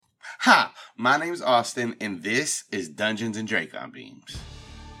Ha! My name's Austin, and this is Dungeons and Dracon Beams.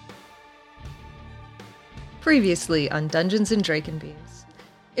 Previously on Dungeons and Dracon Beams.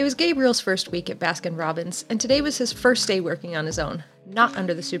 It was Gabriel's first week at Baskin-Robbins, and today was his first day working on his own, not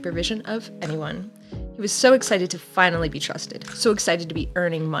under the supervision of anyone. He was so excited to finally be trusted, so excited to be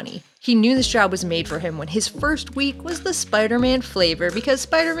earning money. He knew this job was made for him when his first week was the Spider-Man flavor, because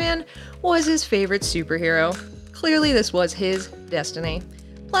Spider-Man was his favorite superhero. Clearly this was his destiny.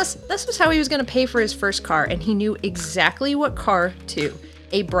 Plus, this was how he was going to pay for his first car, and he knew exactly what car, too.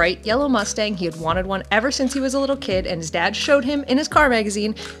 A bright yellow Mustang. He had wanted one ever since he was a little kid, and his dad showed him in his car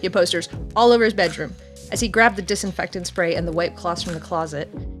magazine. He had posters all over his bedroom. As he grabbed the disinfectant spray and the wipe cloths from the closet,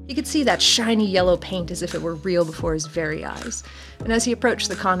 he could see that shiny yellow paint as if it were real before his very eyes. And as he approached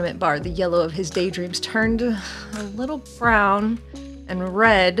the condiment bar, the yellow of his daydreams turned a little brown and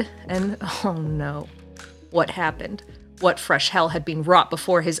red, and oh no. What happened? What fresh hell had been wrought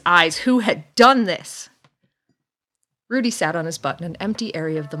before his eyes? Who had done this? Rudy sat on his butt in an empty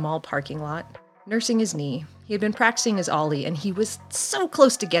area of the mall parking lot, nursing his knee. He had been practicing his ollie, and he was so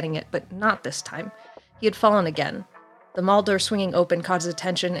close to getting it, but not this time. He had fallen again. The mall door swinging open caught his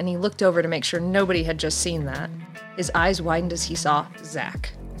attention, and he looked over to make sure nobody had just seen that. His eyes widened as he saw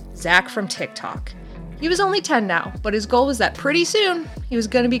Zach. Zach from TikTok. He was only 10 now, but his goal was that pretty soon he was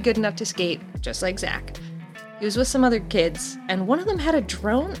going to be good enough to skate, just like Zach. He was with some other kids, and one of them had a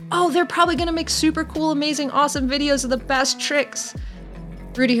drone? Oh, they're probably gonna make super cool, amazing, awesome videos of the best tricks.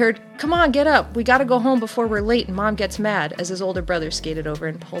 Rudy heard, "Come on, get up. We gotta go home before we're late and Mom gets mad," as his older brother skated over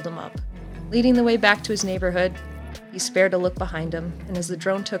and pulled him up. Leading the way back to his neighborhood, he spared a look behind him, and as the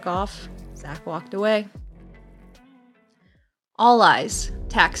drone took off, Zach walked away. All eyes,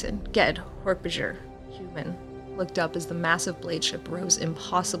 Taxon, Ged, Horpager, human, looked up as the massive blade ship rose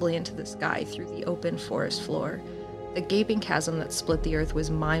impossibly into the sky through the open forest floor. The gaping chasm that split the earth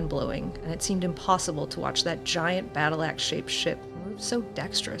was mind-blowing, and it seemed impossible to watch that giant battle-axe-shaped ship move so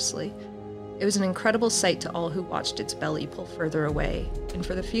dexterously. It was an incredible sight to all who watched its belly pull further away, and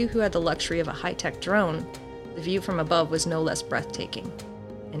for the few who had the luxury of a high-tech drone, the view from above was no less breathtaking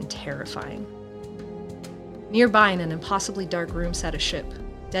and terrifying. Nearby in an impossibly dark room sat a ship,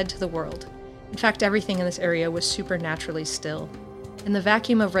 dead to the world. In fact, everything in this area was supernaturally still. In the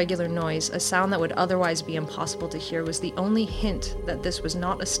vacuum of regular noise, a sound that would otherwise be impossible to hear was the only hint that this was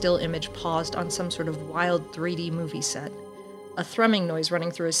not a still image paused on some sort of wild 3D movie set. A thrumming noise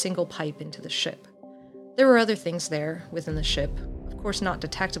running through a single pipe into the ship. There were other things there, within the ship, of course not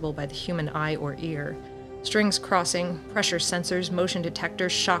detectable by the human eye or ear. Strings crossing, pressure sensors, motion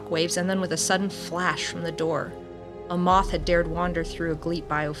detectors, shock waves, and then with a sudden flash from the door, a moth had dared wander through a Gleep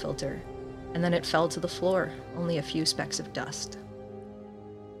biofilter. And then it fell to the floor, only a few specks of dust.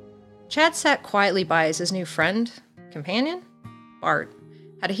 Chad sat quietly by as his new friend, companion, Bart,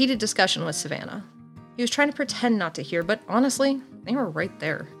 had a heated discussion with Savannah. He was trying to pretend not to hear, but honestly, they were right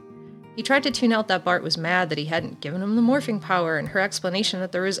there. He tried to tune out that Bart was mad that he hadn't given him the morphing power, and her explanation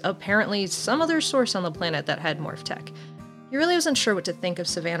that there was apparently some other source on the planet that had morph tech. He really wasn't sure what to think of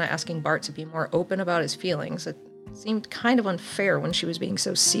Savannah asking Bart to be more open about his feelings. It seemed kind of unfair when she was being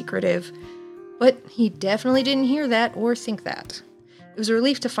so secretive. But he definitely didn't hear that or think that. It was a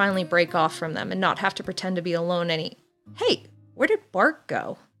relief to finally break off from them and not have to pretend to be alone Hey, where did Bart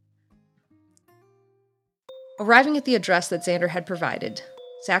go? Arriving at the address that Xander had provided,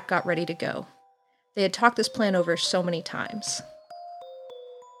 Zach got ready to go. They had talked this plan over so many times.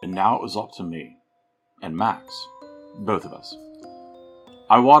 And now it was up to me. And Max. Both of us.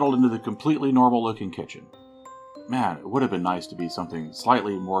 I waddled into the completely normal-looking kitchen. Man, it would have been nice to be something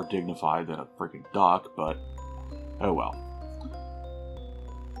slightly more dignified than a freaking duck, but oh well.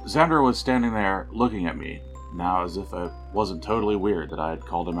 Xander was standing there looking at me, now as if it wasn't totally weird that I had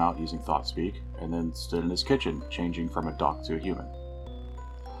called him out using ThoughtSpeak, and then stood in his kitchen, changing from a duck to a human.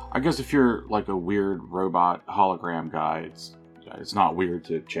 I guess if you're like a weird robot hologram guy, it's not weird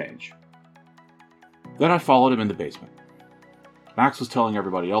to change. Then I followed him in the basement. Max was telling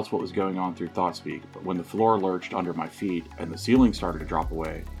everybody else what was going on through ThoughtSpeak, but when the floor lurched under my feet and the ceiling started to drop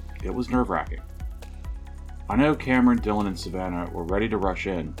away, it was nerve-wracking. I know Cameron, Dylan, and Savannah were ready to rush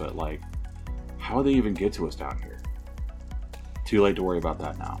in, but how would they even get to us down here? Too late to worry about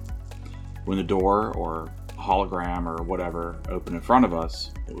that now. When the door, or hologram, or whatever, opened in front of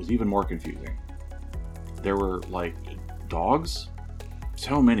us, it was even more confusing. There were, dogs?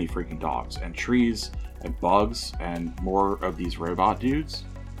 So many freaking dogs, and trees, and bugs, and more of these robot dudes?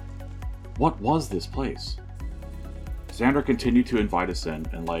 What was this place? Xander continued to invite us in,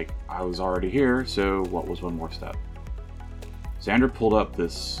 and I was already here, so what was one more step? Xander pulled up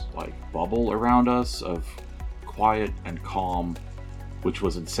this, bubble around us of quiet and calm which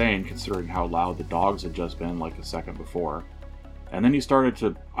was insane considering how loud the dogs had just been like a second before. And then he started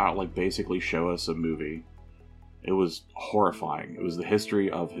to basically show us a movie. It was horrifying. It was the history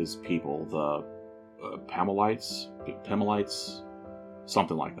of his people, the Pamelites,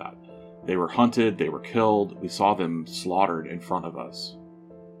 something like that. They were hunted, they were killed, we saw them slaughtered in front of us.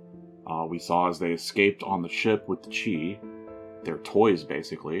 We saw as they escaped on the ship with the Chi, their toys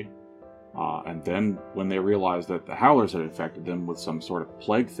basically, and then when they realized that the Howlers had infected them with some sort of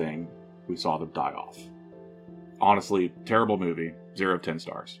plague thing, we saw them die off. Honestly, terrible movie, 0 of 10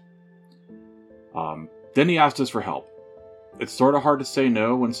 stars. Then he asked us for help. It's sort of hard to say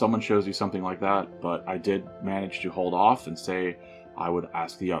no when someone shows you something like that, but I did manage to hold off and say I would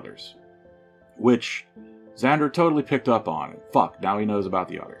ask the others. Which Xander totally picked up on. Fuck, now he knows about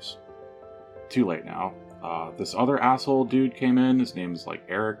the others. Too late now. This other asshole dude came in, his name's like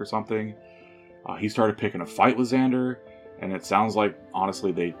Eric or something. He started picking a fight with Xander, and it sounds like,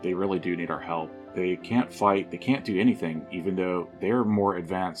 honestly, they really do need our help. They can't fight, they can't do anything, even though they're more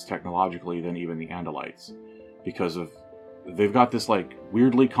advanced technologically than even the Andalites. Because they've got this like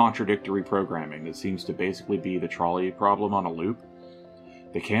weirdly contradictory programming that seems to basically be the trolley problem on a loop.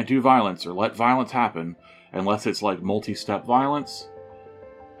 They can't do violence or let violence happen unless it's like multi-step violence.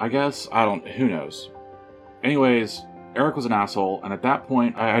 I guess, who knows. Anyways, Eric was an asshole, and at that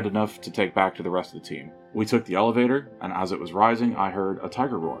point I had enough to take back to the rest of the team. We took the elevator, and as it was rising I heard a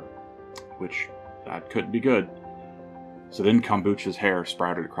tiger roar, which that couldn't be good. So then Kombucha's hair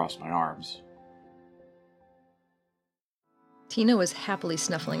sprouted across my arms. Tino was happily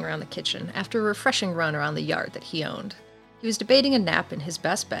snuffling around the kitchen after a refreshing run around the yard that he owned. He was debating a nap in his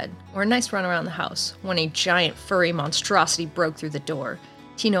best bed, or a nice run around the house, when a giant furry monstrosity broke through the door.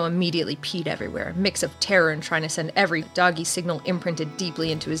 Tino immediately peed everywhere, a mix of terror and trying to send every doggy signal imprinted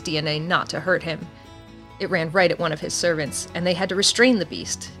deeply into his DNA not to hurt him. It ran right at one of his servants, and they had to restrain the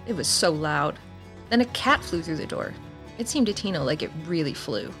beast. It was so loud. Then a cat flew through the door. It seemed to Tino like it really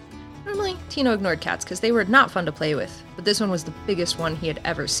flew. Normally, Tino ignored cats because they were not fun to play with, but this one was the biggest one he had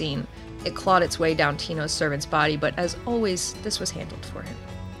ever seen. It clawed its way down Tino's servant's body, but as always, this was handled for him.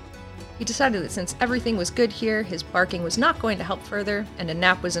 He decided that since everything was good here, his barking was not going to help further, and a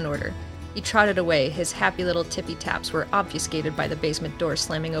nap was in order. He trotted away. His happy little tippy taps were obfuscated by the basement door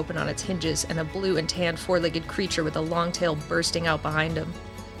slamming open on its hinges and a blue and tan four-legged creature with a long tail bursting out behind him.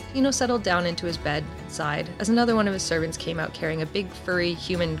 Tino settled down into his bed and sighed as another one of his servants came out carrying a big, furry,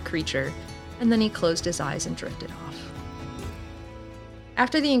 human creature, and then he closed his eyes and drifted off.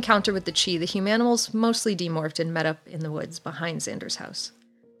 After the encounter with the Chi, the humanimals mostly demorphed and met up in the woods behind Xander's house.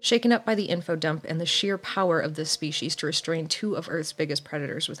 Shaken up by the info dump and the sheer power of this species to restrain two of Earth's biggest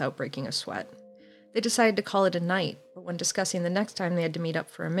predators without breaking a sweat, they decided to call it a night, but when discussing the next time they had to meet up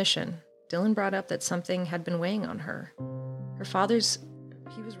for a mission, Dylan brought up that something had been weighing on her. Her father's...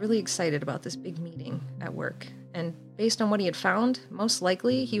 He was really excited about this big meeting at work, and based on what he had found, most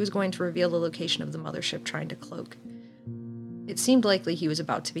likely he was going to reveal the location of the mothership trying to cloak. It seemed likely he was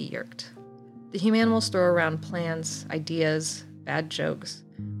about to be yerked. The humanimals throw around plans, ideas, bad jokes,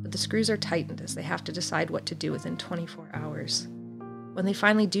 but the screws are tightened as they have to decide what to do within 24 hours. When they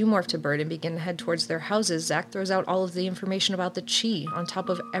finally do morph to bird and begin to head towards their houses, Zach throws out all of the information about the Chi on top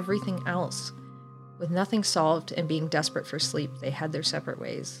of everything else. With nothing solved and being desperate for sleep, they head their separate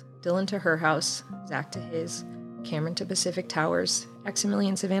ways. Dylan to her house, Zach to his, Cameron to Pacific Towers, Examilly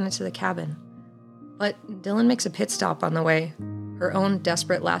and Savannah to the cabin. But Dylan makes a pit stop on the way, her own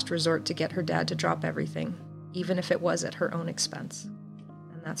desperate last resort to get her dad to drop everything, even if it was at her own expense.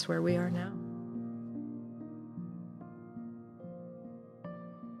 And that's where we are now.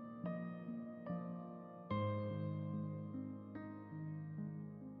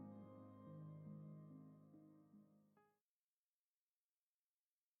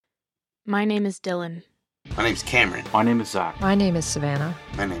 My name is Dylan. My name's Cameron. My name is Zach. My name is Savannah.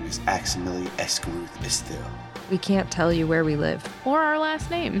 My name is Examilly Escaruth Estelle. We can't tell you where we live. Or our last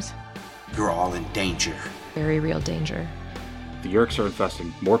names. You're all in danger. Very real danger. The Yerks are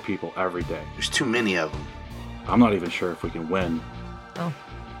infesting more people every day. There's too many of them. I'm not even sure if we can win. Oh,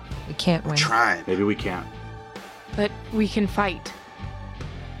 we can't win. We're trying. Maybe we can't. But we can fight.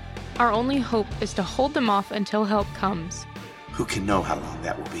 Our only hope is to hold them off until help comes. Who can know how long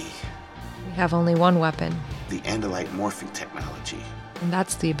that will be? We have only one weapon, The Andalite morphing technology. and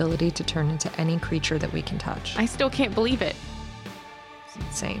that's the ability to turn into any creature that we can touch. I still can't believe it. It's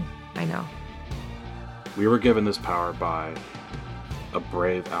insane. I know. We were given this power by a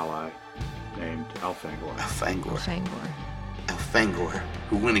brave ally named Elfangor. Elfangor. Fangor. Elfangor,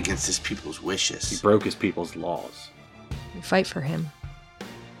 who went against his people's He wishes. broke his people's laws. We fight for him.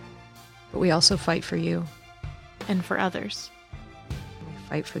 But we also fight for you. And for others.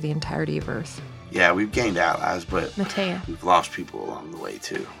 fight for the entirety of Earth. Yeah, we've gained allies, but Matea, we've lost people along the way,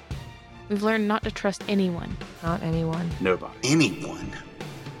 too. we've learned not to trust anyone. Not anyone. Nobody.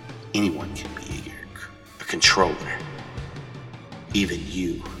 Anyone can be a controller. Even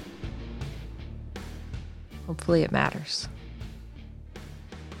you. Hopefully it matters.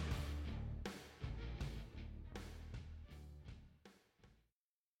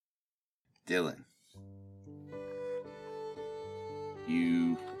 Dylan,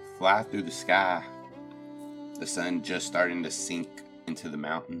 you fly through the sky, the sun just starting to sink into the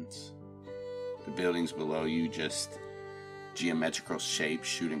mountains, the buildings below you just geometrical shapes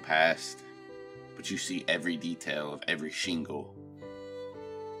shooting past, but you see every detail of every shingle.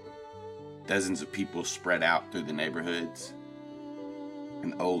 Dozens of people spread out through the neighborhoods.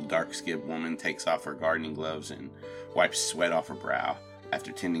 An old dark-skinned woman takes off her gardening gloves and wipes sweat off her brow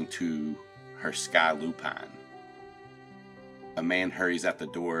after tending to her sky lupine. A man hurries out the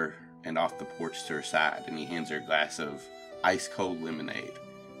door and off the porch to her side, and he hands her a glass of ice-cold lemonade.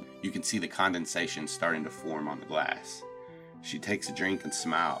 You can see the condensation starting to form on the glass. She takes a drink and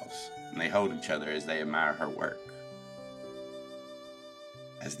smiles, and they hold each other as they admire her work.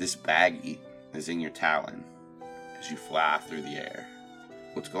 As this baggie is in your talon, as you fly through the air,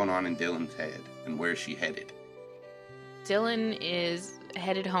 what's going on in Dylan's head, and where is she headed? Dylan is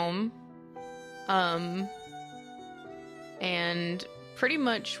headed home. And pretty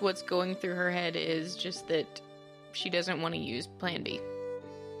much what's going through her head is just that she doesn't want to use Plan B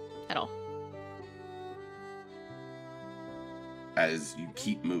at all. As you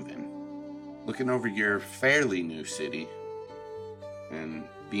keep moving, looking over your fairly new city, and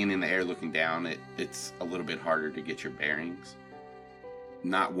being in the air looking down, it's a little bit harder to get your bearings.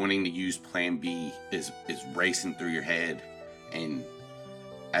 Not wanting to use Plan B is racing through your head, and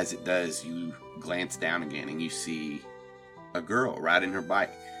as it does, you glance down again and you see a girl riding her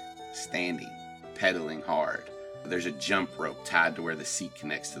bike, standing, pedaling hard. There's a jump rope tied to where the seat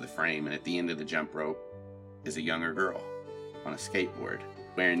connects to the frame, and at the end of the jump rope is a younger girl on a skateboard,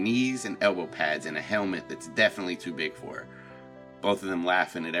 wearing knees and elbow pads and a helmet that's definitely too big for her. Both of them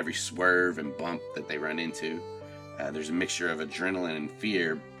laughing at every swerve and bump that they run into. There's a mixture of adrenaline and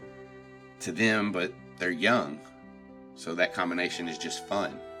fear to them, but they're young, so that combination is just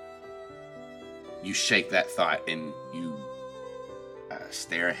fun. You shake that thought and you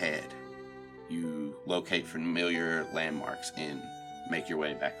stare ahead. You locate familiar landmarks and make your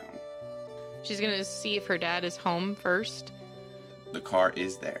way back home. She's gonna see if her dad is home first. The car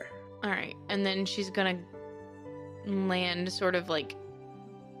is there. Alright, and then she's gonna land sort of like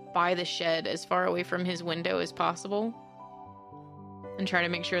by the shed as far away from his window as possible and try to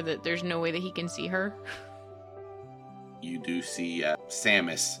make sure that there's no way that he can see her. You do see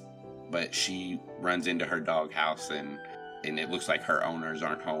Samus, but she runs into her doghouse and it looks like her owners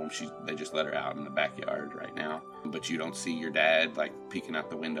aren't home. They just let her out in the backyard right now. But you don't see your dad like peeking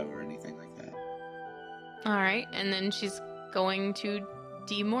out the window or anything like that. Alright, and then she's going to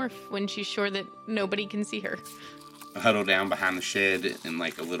demorph when she's sure that nobody can see her. Huddle down behind the shed in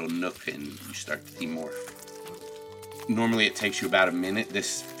like a little nook and you start to demorph. Normally it takes you about a minute.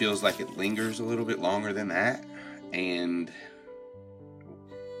 This feels like it lingers a little bit longer than that. And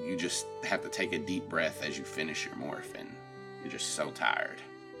you just have to take a deep breath as you finish your morph, and you're just so tired.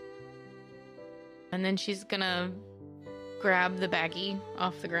 And then she's gonna grab the baggie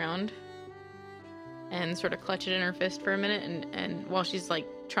off the ground and sort of clutch it in her fist for a minute, and while she's like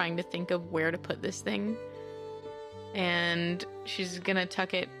trying to think of where to put this thing, and she's gonna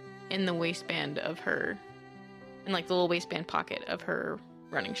tuck it in the waistband of her, in like the little waistband pocket of her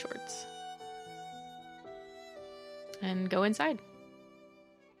running shorts, and go inside.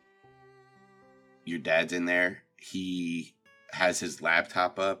 Your dad's in there. He has his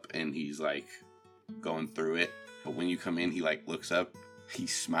laptop up and he's like going through it. But when you come in, he like looks up, he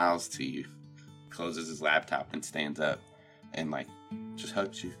smiles to you, closes his laptop and stands up and like just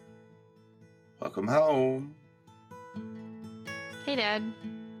hugs you. Welcome home. Hey, Dad.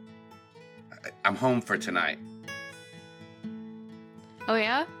 I'm home for tonight. Oh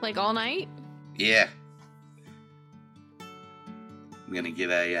yeah? Like all night? Yeah. I'm gonna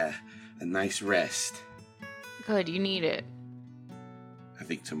get a nice rest. Good, you need it. I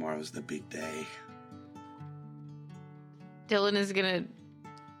think tomorrow's the big day. Dylan is gonna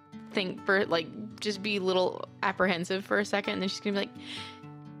think for, like, just be a little apprehensive for a second, and then she's gonna be like,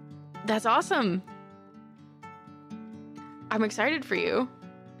 that's awesome. I'm excited for you.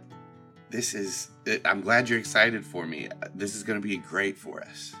 I'm glad you're excited for me. This is gonna be great for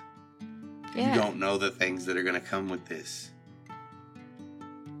us. Yeah. You don't know the things that are gonna come with this.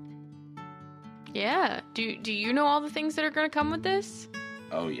 Yeah. Do you know all the things that are gonna come with this?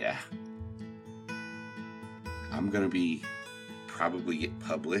 Oh, yeah. I'm gonna be probably get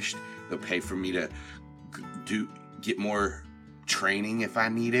published. They'll pay for me to get more training if I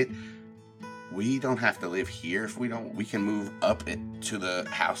need it. We don't have to live here if we don't. We can move up to the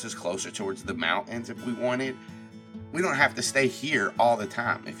houses closer towards the mountains if we wanted. We don't have to stay here all the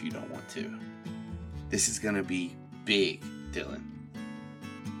time if you don't want to. This is gonna be big, Dylan.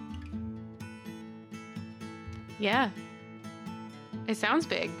 Yeah. It sounds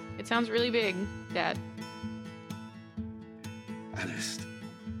big. It sounds really big, Dad.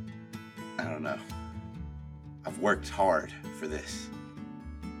 I don't know. I've worked hard for this.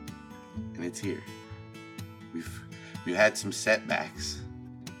 And it's here. We've had some setbacks.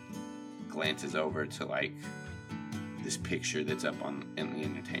 Glances over to like this picture that's up in the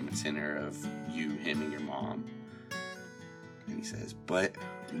entertainment center of you, him, and your mom. And he says, but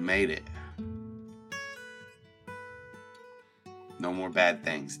we made it. No more bad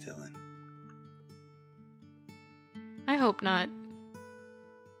things, Dylan. I hope not.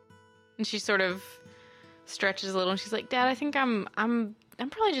 And she sort of stretches a little and she's like, Dad, I think I'm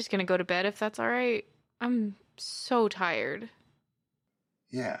probably just gonna go to bed if that's all right. I'm so tired.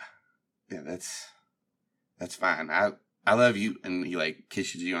 Yeah, that's fine. I love you. And he like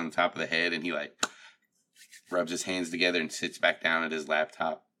kisses you on the top of the head and he like rubs his hands together and sits back down at his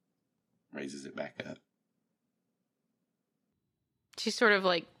laptop, raises it back up. She sort of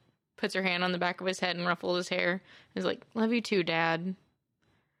like puts her hand on the back of his head and ruffles his hair. And is like, love you too, Dad.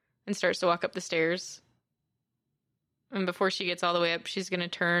 And starts to walk up the stairs. And before she gets all the way up, she's going to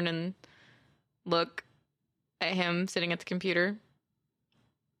turn and look at him sitting at the computer.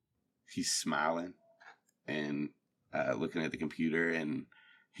 He's smiling and looking at the computer, and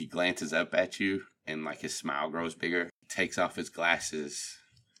he glances up at you, and like his smile grows bigger. He takes off his glasses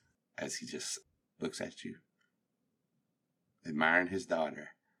as he just looks at you, admiring his daughter.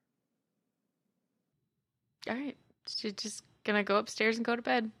 All right. She's just going to go upstairs and go to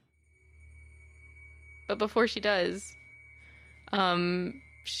bed. But before she does,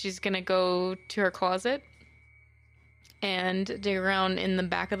 she's going to go to her closet and dig around in the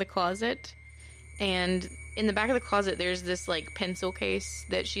back of the closet. And in the back of the closet, there's this, like, pencil case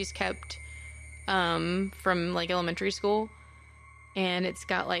that she's kept from, like, elementary school. And it's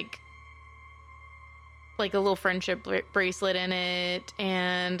got, like a little friendship bracelet in it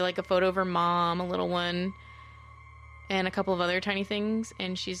and, like, a photo of her mom, a little one, and a couple of other tiny things.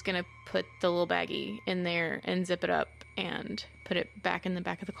 And she's going to put the little baggie in there and zip it up and put it back in the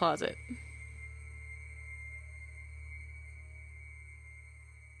back of the closet.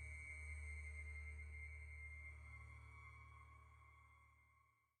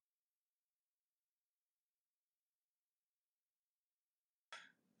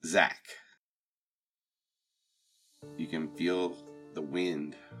 Zach. You can feel the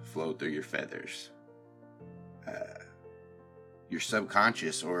wind flow through your feathers. Your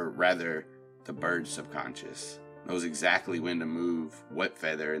subconscious, or rather the bird's subconscious, knows exactly when to move what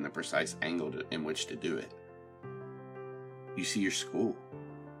feather and the precise angle in which to do it. You see your school.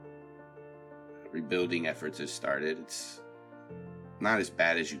 Rebuilding efforts have started. It's not as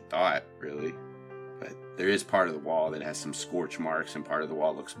bad as you thought, really. But there is part of the wall that has some scorch marks, and part of the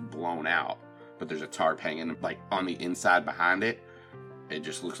wall looks blown out. But there's a tarp hanging like on the inside behind it. It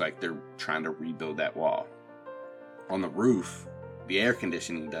just looks like they're trying to rebuild that wall. On the roof, the air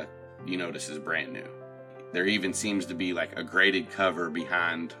conditioning duct, you notice, is brand new. There even seems to be like a grated cover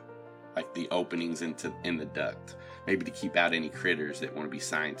behind like the openings in the duct. Maybe to keep out any critters that want to be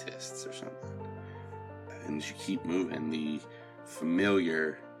scientists or something. And as you keep moving, the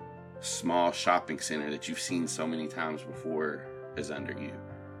familiar small shopping center that you've seen so many times before is under you.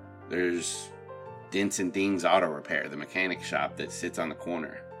 There's Dents and Things Auto Repair, the mechanic shop that sits on the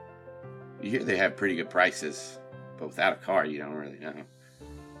corner. You hear they have pretty good prices, but without a car, you don't really know.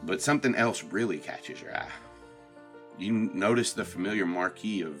 But something else really catches your eye. You notice the familiar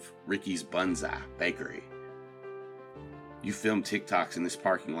marquee of Ricky's Bunzai Bakery. You filmed TikToks in this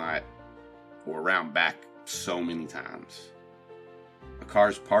parking lot or around back so many times. A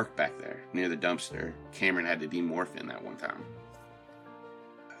car's parked back there near the dumpster. Cameron had to demorph in that one time.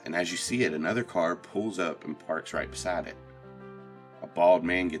 And as you see it, another car pulls up and parks right beside it. A bald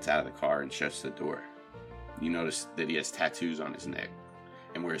man gets out of the car and shuts the door. You notice that he has tattoos on his neck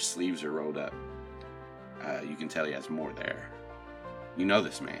and where his sleeves are rolled up. You can tell he has more there. You know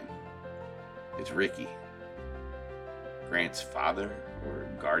this man. It's Ricky. Grant's father or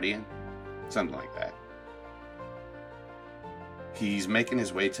guardian, something like that. He's making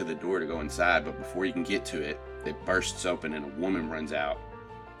his way to the door to go inside, but before he can get to it, it bursts open and a woman runs out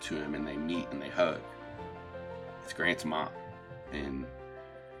to him and they meet and they hug. It's Grant's mom, and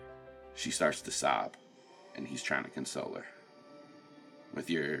She starts to sob, and he's trying to console her. With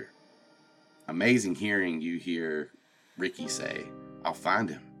your amazing hearing, you hear Ricky say, "I'll find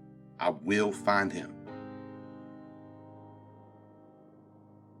him. I will find him."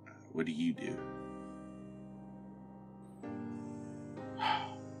 What do you do?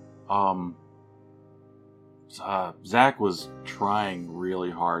 Zach was trying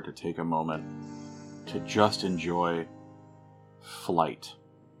really hard to take a moment to just enjoy flight.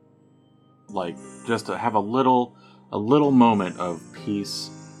 Like, just to have a little moment of peace,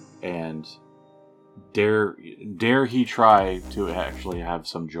 and dare he try to actually have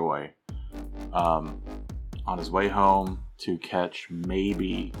some joy. On his way home to catch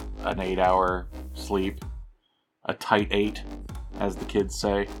maybe an 8-hour sleep, a tight 8, as the kids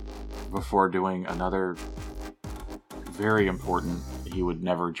say, before doing another very important, he would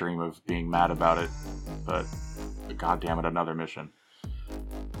never dream of being mad about it, but goddammit, another mission.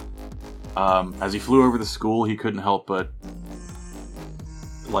 As he flew over the school, he couldn't help but,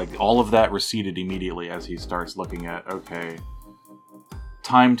 like, all of that receded immediately as he starts looking at, okay,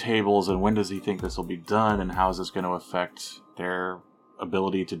 timetables and when does he think this will be done and how is this going to affect their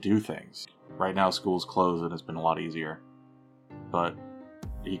ability to do things. Right now school's closed and it's been a lot easier, but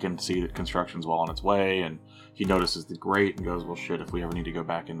he can see that construction's well on its way, and he notices the grate and goes, well shit, if we ever need to go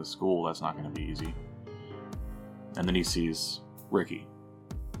back into school, that's not going to be easy. And then he sees Ricky.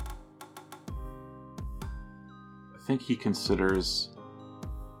 I think he considers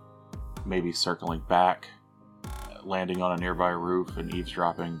maybe circling back, landing on a nearby roof and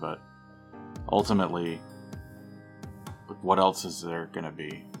eavesdropping, but ultimately, what else is there gonna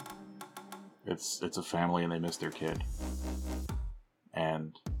be? It's a family and they miss their kid.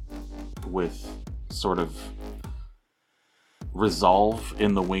 And with sort of resolve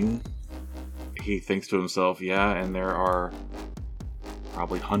in the wing, he thinks to himself, yeah, and there are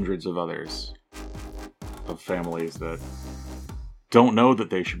probably hundreds of others of families that don't know that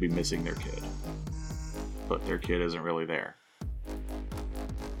they should be missing their kid, but their kid isn't really there.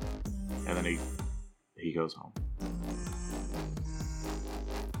 And then he goes home.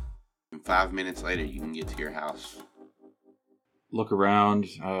 5 minutes later, you can get to your house. Look around.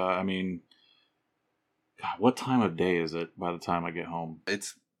 I mean, God, what time of day is it by the time I get home?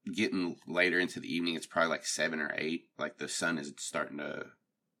 It's getting later into the evening. It's probably like 7 or 8. Like the sun is starting to,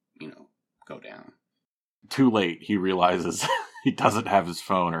 go down. Too late. He realizes he doesn't have his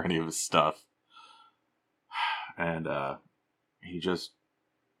phone or any of his stuff. And he just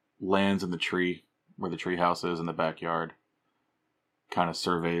lands in the tree where the tree house is in the backyard. Kind of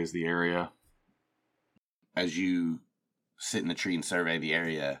surveys the area. As you sit in the tree and survey the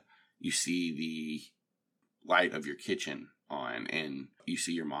area, you see the light of your kitchen on, and you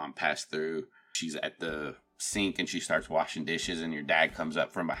see your mom pass through. She's at the sink and she starts washing dishes, and your dad comes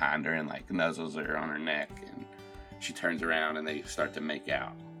up from behind her and like nuzzles her on her neck, and she turns around and they start to make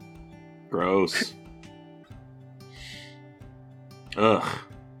out. Gross. Ugh.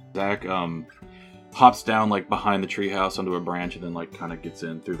 Zach hops down like behind the treehouse onto a branch and then like kind of gets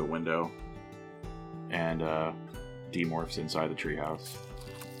in through the window and demorphs inside the treehouse.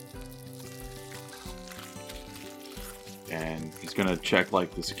 And he's gonna check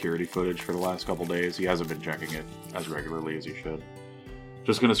like the security footage for the last couple days. He hasn't been checking it as regularly as he should.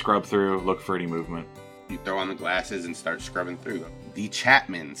 Just gonna scrub through, look for any movement. You throw on the glasses and start scrubbing through them. The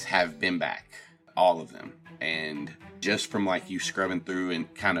Chapmans have been back, all of them, and just from like you scrubbing through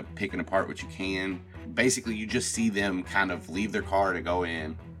and kind of picking apart what you can, basically you just see them kind of leave their car to go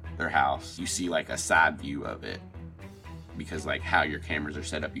in their house. You see like a side view of it because like how your cameras are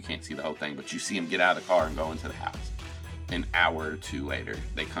set up, you can't see the whole thing, but you see them get out of the car and go into the house. An hour or two later,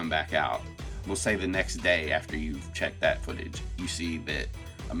 they come back out. We'll say the next day after you've checked that footage, you see that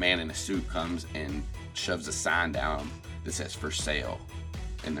a man in a suit comes and shoves a sign down that says for sale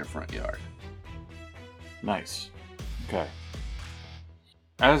in their front yard. Nice. Okay.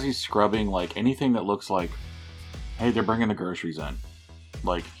 As he's scrubbing, like anything that looks like, hey, they're bringing the groceries in,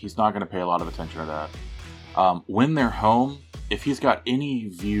 like he's not going to pay a lot of attention to that. When they're home, if he's got any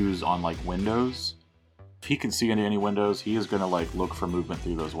views on like windows, if he can see into any windows, he is going to like look for movement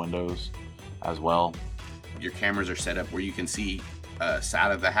through those windows as well. Your cameras are set up where you can see a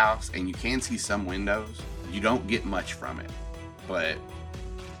side of the house, and you can see some windows. You don't get much from it, but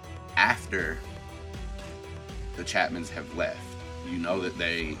after the Chapmans have left, you know that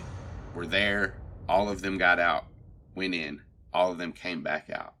they were there. All of them got out, went in. All of them came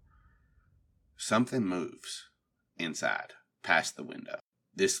back out. Something moves inside, past the window.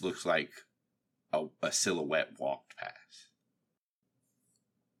 This looks like a silhouette walked past.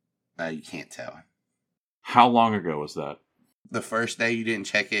 You can't tell. How long ago was that? The first day you didn't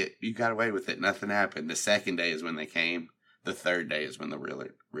check it, you got away with it. Nothing happened. The second day is when they came. The third day is when the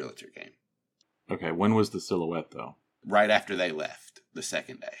realtor came. Okay, when was the silhouette, though? Right after they left, the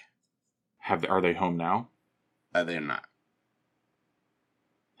second day. Are they home now? They're not.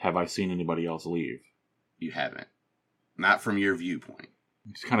 Have I seen anybody else leave? You haven't. Not from your viewpoint.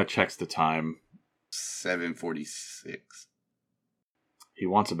 He just kind of checks the time. 7:46. He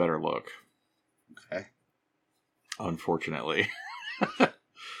wants a better look. Okay. Unfortunately.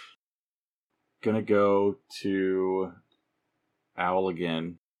 Gonna go to Owl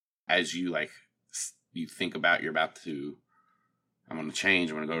again. As you you think about I'm going to change,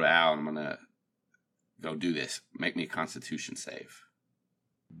 I'm going to go to Owl, and I'm going to go do this. Make me a Constitution save.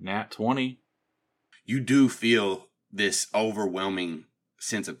 Nat 20. You do feel this overwhelming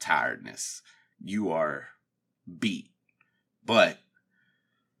sense of tiredness. You are beat. But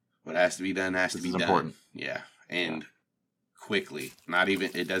what has to be done has to be done. Important. Yeah. And quickly.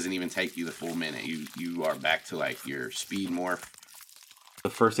 It doesn't even take you the full minute. You are back to your speed morph. The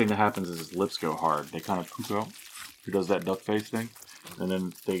first thing that happens is his lips go hard. They kind of poop out. He does that duck face thing. And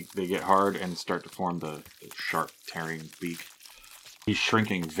then they get hard and start to form the sharp, tearing beak. He's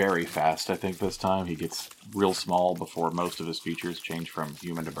shrinking very fast, I think, this time. He gets real small before most of his features change from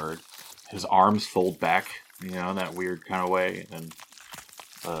human to bird. His arms fold back, in that weird kind of way, and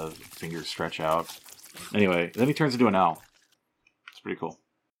then fingers stretch out. Anyway, then he turns into an owl. It's pretty cool.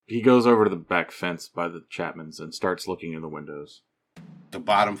 He goes over to the back fence by the Chapmans and starts looking in the windows. The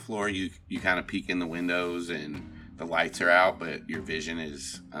bottom floor, you kind of peek in the windows and the lights are out, but your vision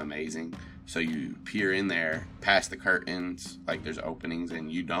is amazing. So you peer in there past the curtains, there's openings, and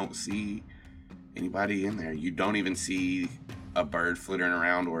you don't see anybody in there. You don't even see a bird flittering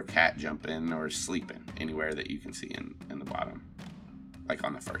around or a cat jumping or sleeping anywhere that you can see in the bottom,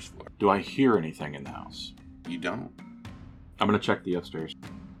 on the first floor. Do I hear anything in the house? You don't. I'm going to check the upstairs.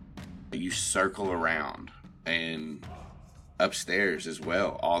 You circle around, and upstairs as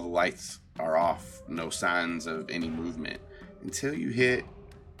well, all the lights are off. No signs of any movement until you hit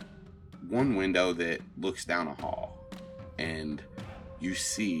one window that looks down a hall, and you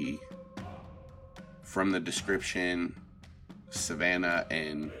see, from the description Savannah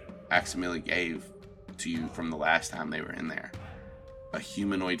and Aximili gave to you from the last time they were in there, a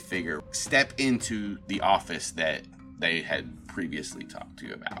humanoid figure step into the office that they had previously talked to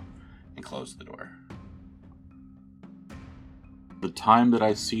you about and close the door. The time that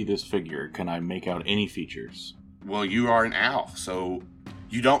I see this figure, can I make out any features? Well, you are an owl, so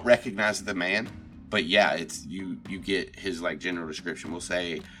you don't recognize the man, but yeah, it's you get his general description. We'll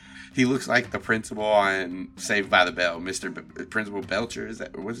say he looks like the principal on Saved by the Bell, Principal Belcher.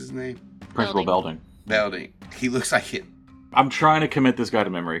 What's his name? Principal Belding. Belding. He looks like him. I'm trying to commit this guy to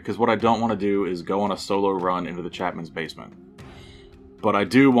memory, because what I don't want to do is go on a solo run into the Chapman's basement. But I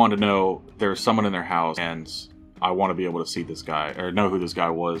do want to know there's someone in their house, and I want to be able to see this guy, or know who this guy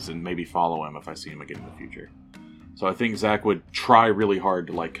was, and maybe follow him if I see him again in the future. So I think Zach would try really hard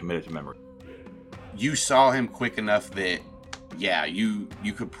to commit it to memory. You saw him quick enough that, yeah, you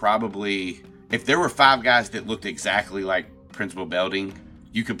could probably, if there were 5 guys that looked exactly like Principal Belding,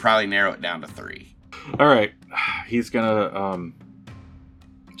 you could probably narrow it down to 3. All right, he's gonna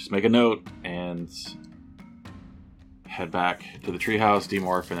just make a note and head back to the treehouse,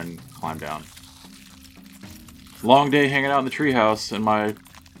 demorph, and then climb down. Long day hanging out in the treehouse in my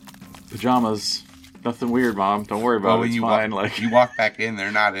pajamas. Nothing weird, Mom. Don't worry about it. It's fine. You walk back in,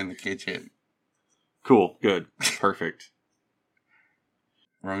 they're not in the kitchen. Cool. Good. Perfect.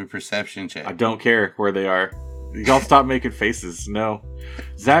 Roll me perception check. I don't care where they are. Y'all stop making faces. No.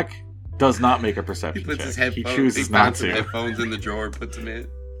 Zach does not make a perception check. He puts his headphones. He chooses not to. He finds headphones in the drawer and puts them in.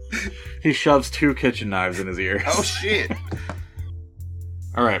 He shoves 2 kitchen knives in his ears. Oh, shit.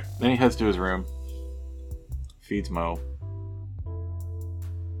 All right. Then he heads to his room. Feeds Mo.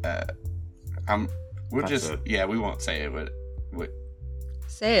 We won't say it, but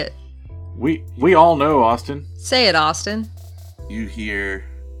Say it. We all know, Austin. Say it, Austin. You hear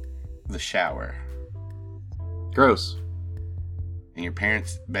the shower. Gross. And your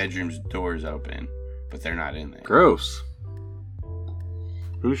parents' bedroom's door's open, but they're not in there. Gross.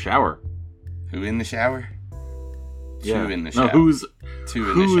 Whose shower? Who in the shower? Yeah. 2 in the shower. No, whose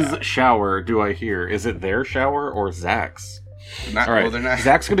shower. shower do I hear? Is it their shower or Zach's? All right. Well, they're not.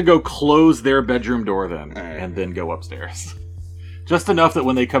 Zach's going to go close their bedroom door then, right, and then go upstairs. Just enough that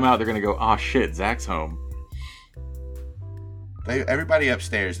when they come out, they're going to go, "Ah, shit, Zach's home." Everybody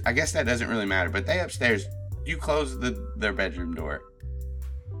upstairs. I guess that doesn't really matter, but they upstairs. You close their bedroom door.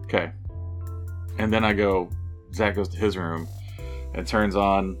 Okay. And then Zach goes to his room and turns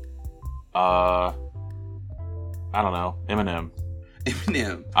on I don't know, Eminem.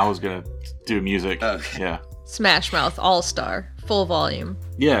 Eminem. I was gonna do music. Okay. Yeah. Smash Mouth All-Star, full volume.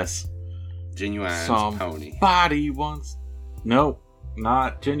 Yes. Genuine's Pony. Somebody wants. Nope,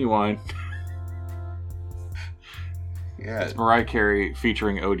 not Genuine. Yeah. It's Mariah Carey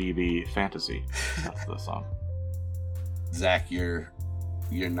featuring ODB Fantasy. That's the song. Zach, your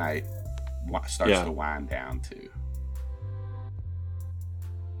night starts to wind down too.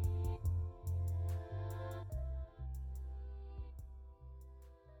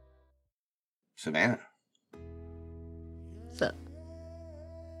 Savannah, So,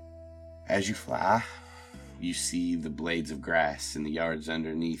 as you fly, you see the blades of grass in the yards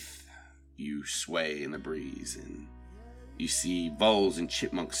underneath you sway in the breeze, and you see voles and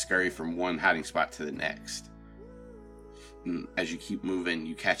chipmunks scurry from one hiding spot to the next. And as you keep moving,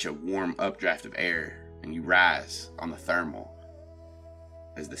 you catch a warm updraft of air, and you rise on the thermal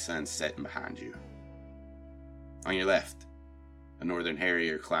as the sun's setting behind you. On your left, a northern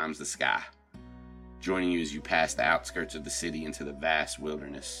harrier climbs the sky, joining you as you pass the outskirts of the city into the vast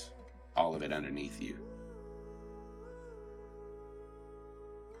wilderness, all of it underneath you.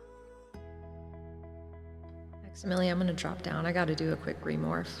 Maximilian, I'm gonna drop down. I gotta do a quick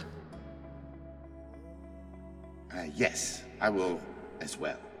remorph. Yes, I will as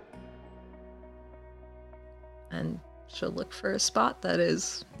well. And she'll look for a spot that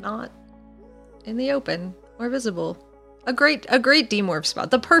is not in the open or visible. A great demorph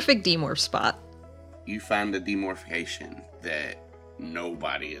spot. The perfect demorph spot. You find a demorphication that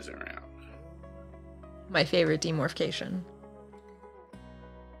nobody is around. My favorite demorphication.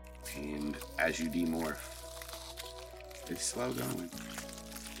 And as you demorph, it's slow going.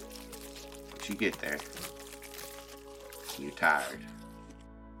 But you get there. You're tired.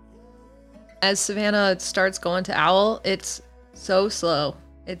 As Savannah starts going to Owl, it's so slow.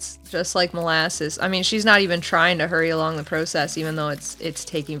 It's just like molasses. I mean, she's not even trying to hurry along the process, even though it's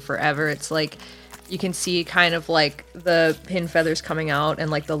taking forever. It's like you can see kind of like the pin feathers coming out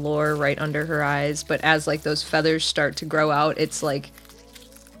and like the lore right under her eyes. But as like those feathers start to grow out, it's like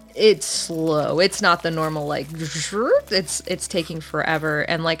it's slow. It's not the normal like it's taking forever.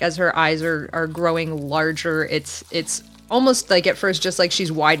 And like as her eyes are growing larger, it's almost like at first just like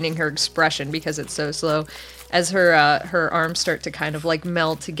she's widening her expression because it's so slow. As her arms start to kind of like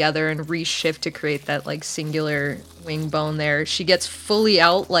meld together and reshift to create that like singular wing bone there, she gets fully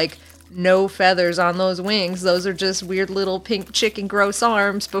out, like no feathers on those wings. Those are just weird little pink chicken gross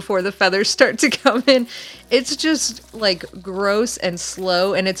arms before the feathers start to come in. It's just like gross and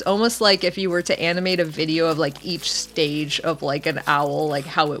slow, and it's almost like if you were to animate a video of like each stage of like an owl, like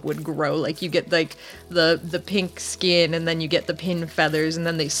how it would grow. Like you get like the pink skin, and then you get the pin feathers, and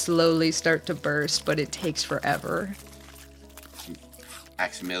then they slowly start to burst, but it takes forever.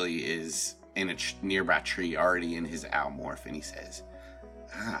 Aximili is in a nearby tree, already in his owl morph, and he says,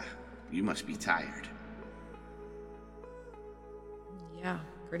 you must be tired. Yeah,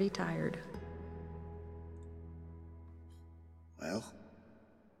 pretty tired. Well,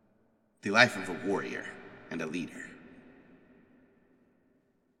 the life of a warrior and a leader.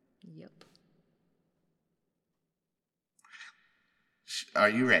 Yep. Are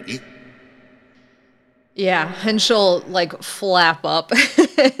you ready? Yeah, and she'll like flap up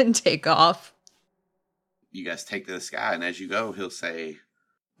and take off. You guys take to the sky, and as you go, he'll say,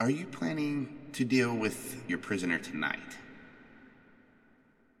 are you planning to deal with your prisoner tonight?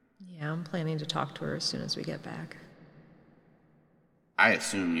 Yeah, I'm planning to talk to her as soon as we get back. I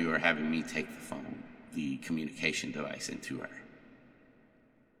assume you are having me take the phone, the communication device, into her.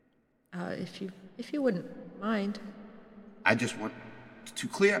 If you wouldn't mind. I just want to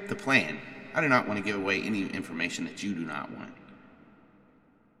clear up the plan. I do not want to give away any information that you do not want.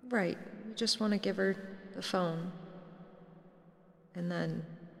 Right. We just want to give her the phone. And then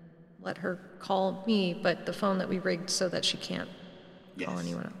let her call me, but the phone that we rigged so that she can't call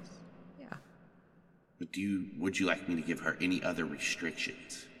anyone else. Yeah. But would you like me to give her any other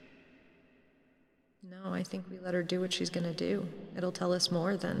restrictions? No, I think we let her do what she's gonna do. It'll tell us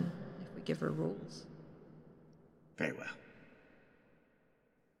more than if we give her rules. Very well.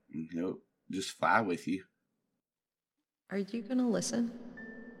 He'll just fly with you. Are you gonna listen?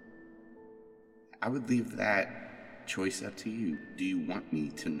 I would leave that choice up to you. Do you want me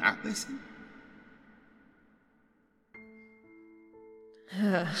to not listen?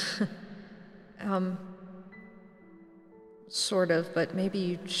 Sort of, but maybe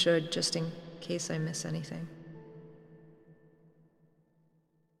you should, just in case I miss anything.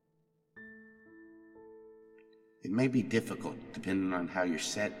 It may be difficult, depending on how you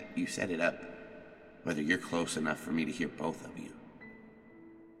set it up, whether you're close enough for me to hear both of you.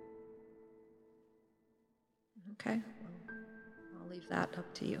 Okay. Well, I'll leave that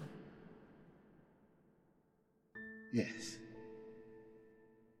up to you. Yes.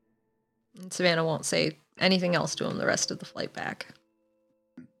 And Savannah won't say anything else to him the rest of the flight back.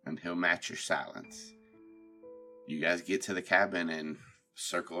 And he'll match your silence. You guys get to the cabin and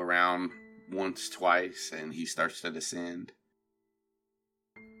circle around once, twice, and he starts to descend.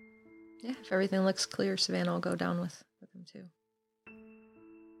 Yeah, if everything looks clear, Savannah will go down with him too.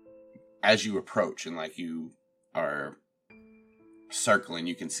 As you approach and like you are circling,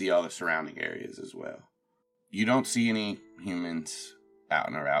 you can see all the surrounding areas as well. You don't see any humans out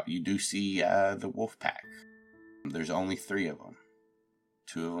and about. You do see the wolf pack. There's only 3 of them.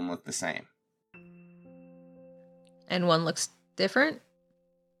 2 of them look the same. And one looks different?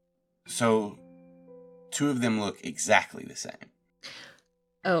 So 2 of them look exactly the same.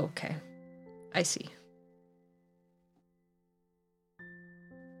 Oh, okay. I see.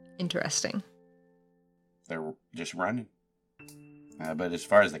 Interesting. They're just running. But as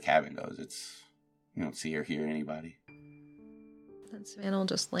far as the cabin goes, you don't see or hear anybody. Then Savannah will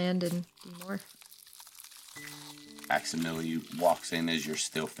just land and be more. Maximilian walks in as you're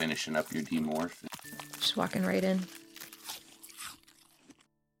still finishing up your demorph. Just walking right in.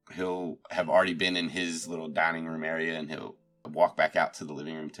 He'll have already been in his little dining room area, and he'll walk back out to the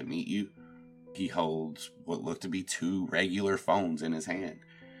living room to meet you. He holds what look to be 2 regular phones in his hand,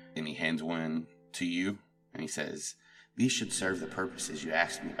 and he hands one to you, and he says, "These should serve the purposes you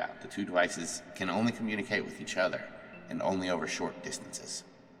asked me about. The 2 devices can only communicate with each other, and only over short distances."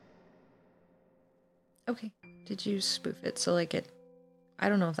 Okay. Did you spoof it so like it... I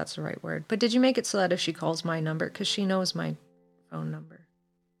don't know if that's the right word, but did you make it so that if she calls my number, because she knows my phone number?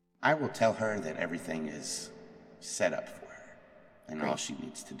 I will tell her that everything is set up for her, and all she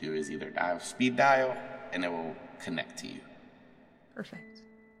needs to do is either dial speed dial, and it will connect to you. Perfect.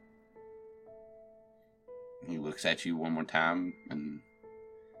 He looks at you one more time, and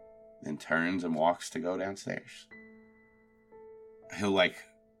then turns and walks to go downstairs. He'll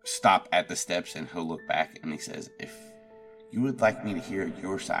stop at the steps, and he'll look back, and he says, "If you would like me to hear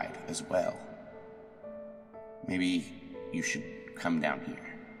your side as well, maybe you should come down here.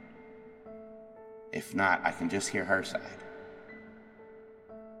 If not, I can just hear her side."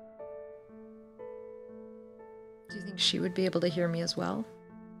 Do you think she would be able to hear me as well?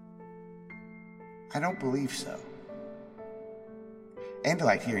 I don't believe so.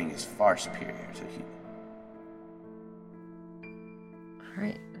 Andalite hearing is far superior to human.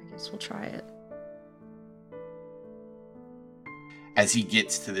 Alright, I guess we'll try it. As he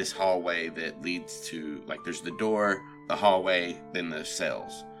gets to this hallway that leads to, there's the door, the hallway, then the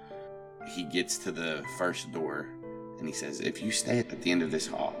cells. He gets to the first door, and he says, "If you stay at the end of this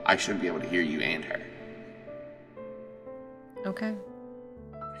hall, I should be able to hear you and her." Okay.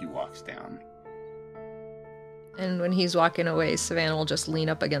 He walks down. And when he's walking away, Savannah will just lean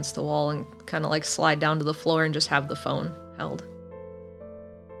up against the wall and kind of slide down to the floor and just have the phone held.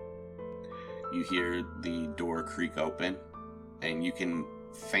 You hear the door creak open, and you can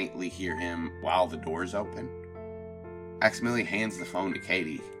faintly hear him while the door's open. Maximilian hands the phone to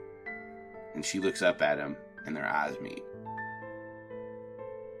Katie, and she looks up at him, and their eyes meet.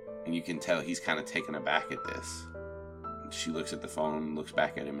 And you can tell he's kind of taken aback at this. She looks at the phone, looks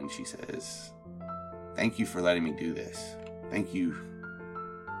back at him, and she says, "Thank you for letting me do this. Thank you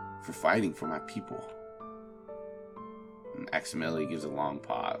for fighting for my people." And Maximilian gives a long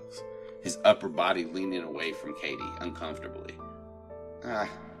pause, his upper body leaning away from Katie uncomfortably.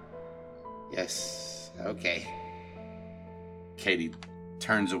 Yes, okay." Katie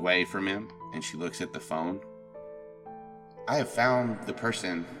turns away from him, and she looks at the phone. "I have found the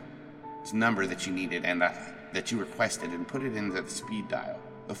person's number that you needed and that you requested and put it into the speed dial.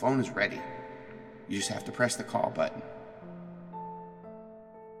 The phone is ready. You just have to press the call button."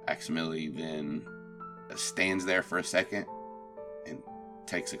 Maximilian then stands there for a second and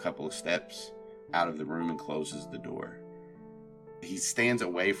takes a couple of steps out of the room and closes the door. He stands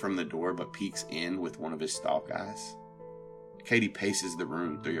away from the door but peeks in with one of his stalk eyes. Katie paces the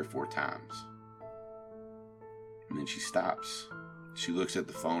room 3 or 4 times. And then she stops. She looks at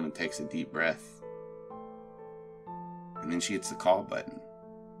the phone and takes a deep breath. And then she hits the call button.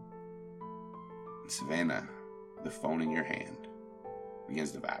 And Savannah, the phone in your hand,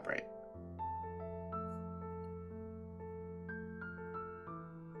 begins to vibrate.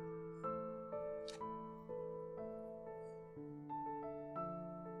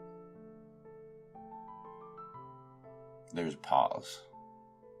 There's a pause.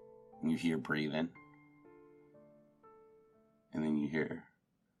 And you hear breathing. And then you hear,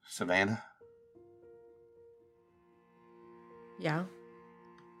 "Savannah?" Yeah.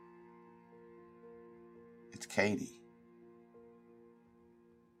 It's Katie.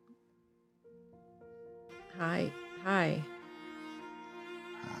 Hi. Hi.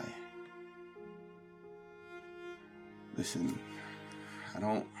 Listen, I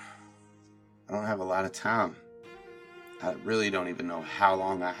don't have a lot of time. I really don't even know how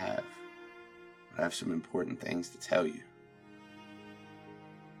long I have. But I have some important things to tell you.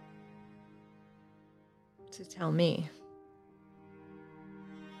 To tell me.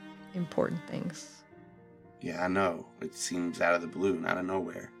 Important things. Yeah, I know. It seems out of the blue and out of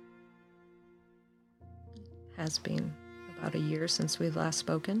nowhere. Has been about a year since we've last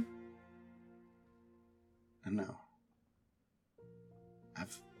spoken. I know.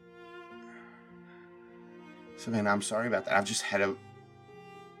 Savannah, I'm sorry about that. I've just had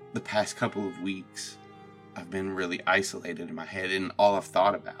the past couple of weeks, I've been really isolated in my head, and all I've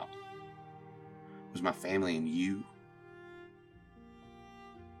thought about was my family and you.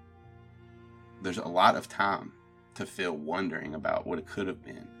 There's a lot of time to feel wondering about what it could have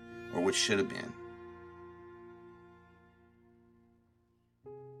been or what should have been.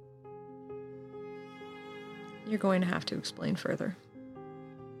 You're going to have to explain further.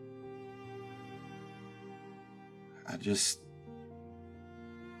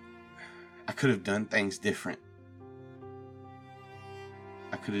 I could have done things different.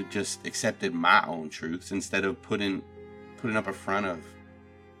 I could have just accepted my own truths instead of putting up a front of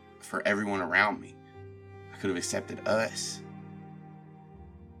for everyone around me. I could have accepted us.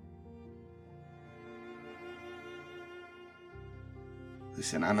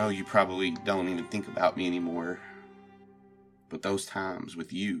 Listen, I know you probably don't even think about me anymore, but those times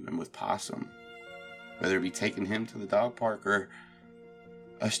with you and with Possum, whether it be taking him to the dog park or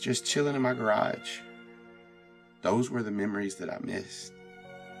us just chilling in my garage, those were the memories that I missed.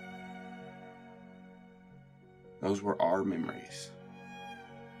 Those were our memories.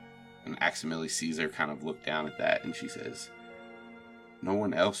 And Aximili sees her kind of look down at that, and she says, no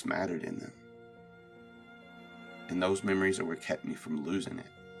one else mattered in them. And those memories are what kept me from losing it.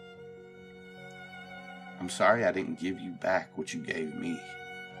 I'm sorry I didn't give you back what you gave me.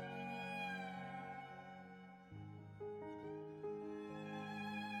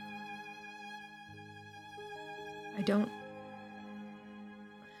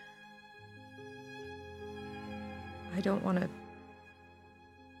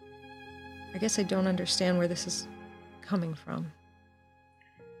 I guess I don't understand where this is coming from.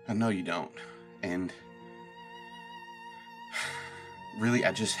 I know you don't. And really,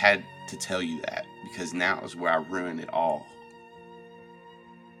 I just had to tell you that because now is where I ruin it all.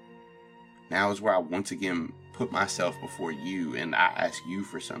 Now is where I once again put myself before you and I ask you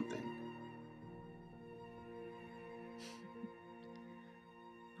for something.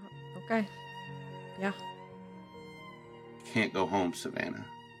 Okay. Yeah. Can't go home, Savannah.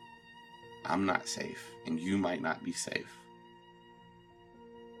 I'm not safe, and you might not be safe.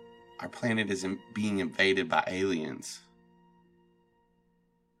 Our planet is being invaded by aliens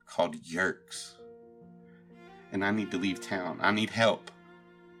called Yeerks. And I need to leave town. I need help.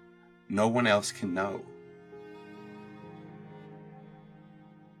 No one else can know.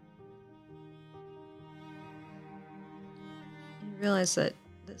 You realize that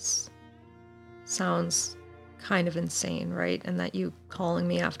this sounds kind of insane, right? And that you calling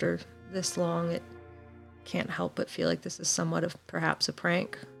me after this long, it can't help but feel like this is somewhat of perhaps a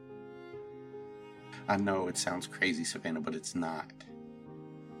prank. I know it sounds crazy, Savannah, but it's not.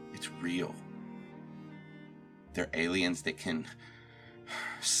 It's real. They're aliens that can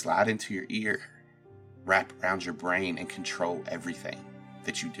slide into your ear, wrap around your brain, and control everything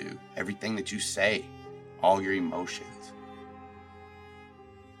that you do, everything that you say, all your emotions.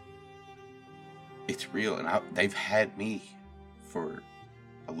 It's real, and they've had me for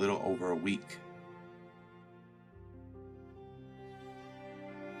a little over a week.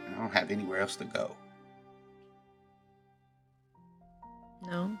 And I don't have anywhere else to go.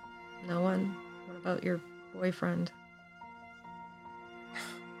 No? No one? What about your boyfriend?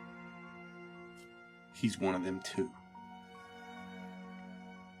 He's one of them too.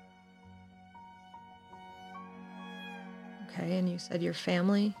 Okay, and you said your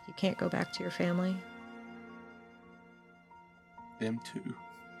family? You can't go back to your family? Them too.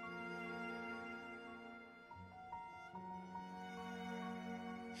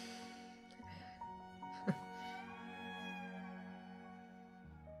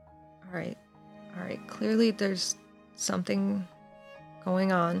 All right. Clearly there's something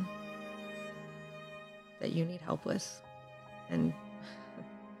going on that you need help with. And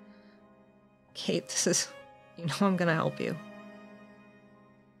Kate, you know I'm gonna help you.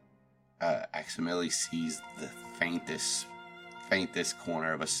 Aximili sees the faintest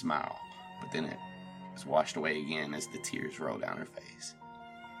corner of a smile, but then it is washed away again as the tears roll down her face.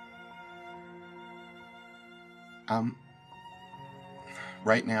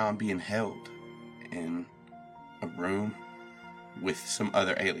 Right now I'm being held in a room with some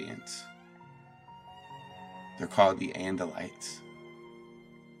other aliens. They're called the Andalites.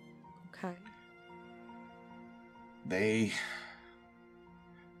 Okay.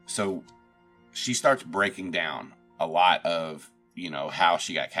 So she starts breaking down a lot of, how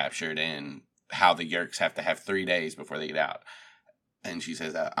she got captured and how the Yeerks have to have 3 days before they get out. And she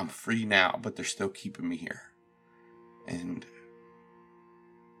says, I'm free now, but they're still keeping me here. And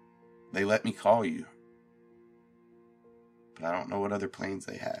they let me call you. But I don't know what other plans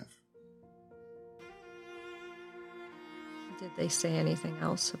they have. Did they say anything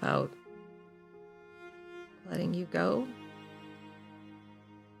else about letting you go?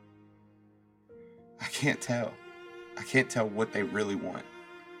 I can't tell. I can't tell what they really want.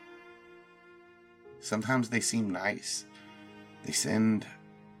 Sometimes they seem nice. They send...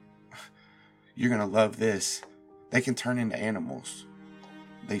 You're gonna love this. They can turn into animals.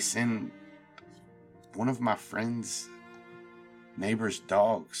 They send one of my friend's neighbor's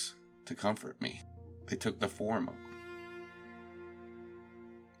dogs to comfort me. They took the form of them.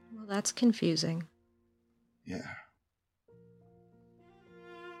 Well, that's confusing. Yeah.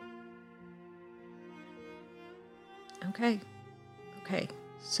 Okay.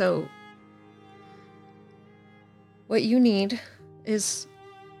 So, what you need is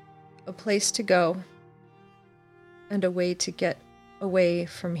a place to go and a way to get away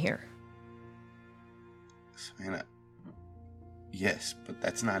from here. Savannah, yes, but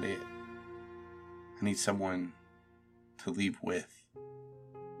that's not it. I need someone to leave with.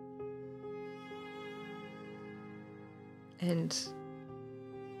 And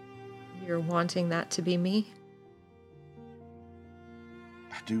you're wanting that to be me?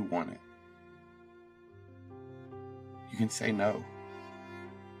 I do want it. You can say no.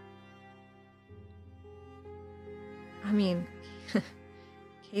 I mean,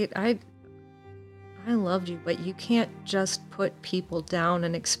 Kate, I loved you, but you can't just put people down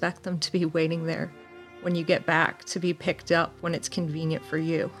and expect them to be waiting there when you get back to be picked up when it's convenient for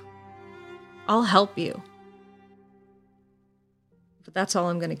you. I'll help you. But that's all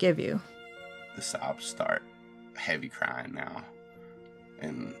I'm going to give you. The sobs start heavy crying now.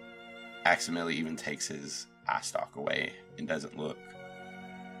 And Aximili even takes his eye stalk away and doesn't look.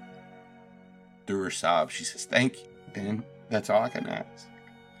 Through her sobs, she says, "Thank you." And that's all I can ask.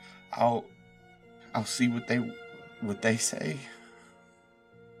 I'll see what they say.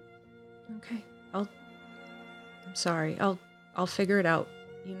 Okay. I'm sorry. I'll figure it out.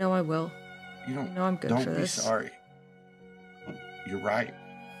 You know I will. You know I'm good for Don't this. be sorry. You're right.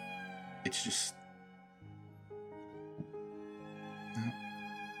 It's just...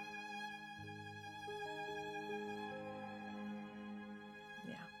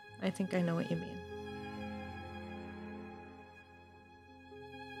 Yeah, I think I know what you mean.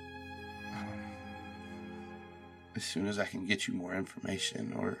 As soon as I can get you more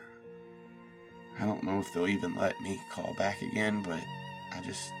information, or I don't know if they'll even let me call back again, but I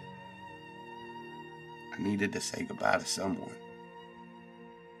needed to say goodbye to someone.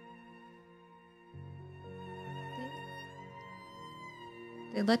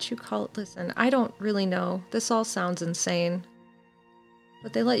 They let you call. Listen, I don't really know. This all sounds insane.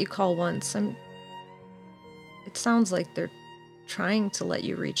 But they let you call once. It sounds like they're trying to let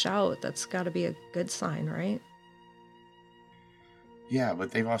you reach out. That's got to be a good sign, right? Yeah,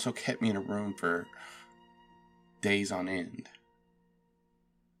 but they've also kept me in a room for days on end.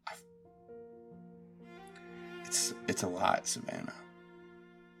 It's a lot, Savannah.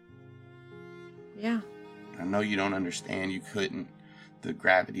 Yeah. I know you don't understand. You couldn't. The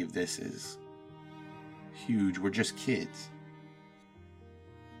gravity of this is huge. We're just kids.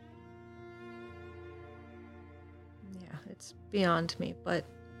 Yeah, it's beyond me, but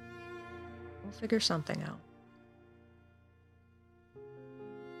we'll figure something out.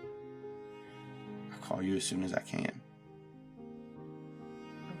 I'll call you as soon as I can.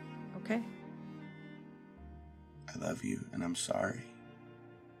 Okay. I love you, and I'm sorry.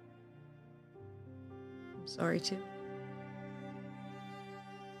 I'm sorry too.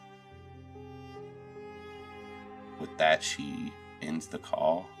 With that, she ends the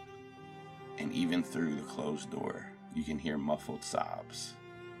call, and even through the closed door, you can hear muffled sobs.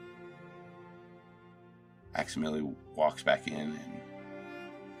 Aximili walks back in and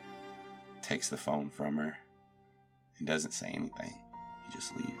takes the phone from her and doesn't say anything. He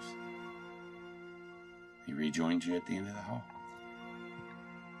just leaves. He rejoins you at the end of the hall.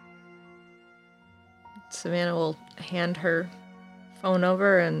 Savannah will hand her phone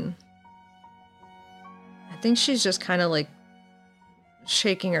over and think she's just kind of like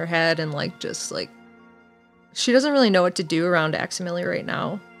shaking her head and like just like she doesn't really know what to do around Aximili right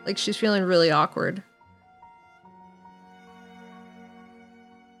now. Like she's feeling really awkward.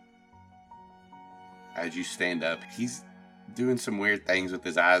 As you stand up, he's doing some weird things with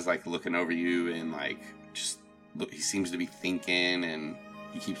his eyes, like looking over you and like just look. He seems to be thinking, and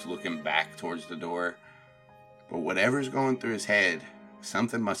he keeps looking back towards the door. But whatever's going through his head,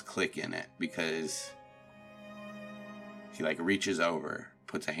 something must click in it, because he like reaches over,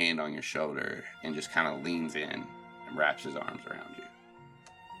 puts a hand on your shoulder, and just kind of leans in and wraps his arms around you.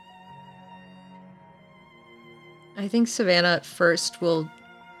 I think Savannah at first will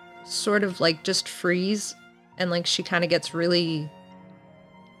sort of like just freeze, and like she kind of gets really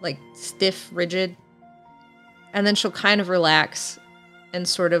like stiff, rigid, and then she'll kind of relax and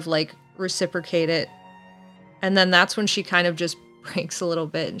sort of like reciprocate it, and then that's when she kind of just breaks a little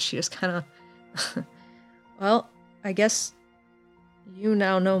bit, and she just kind of well, I guess you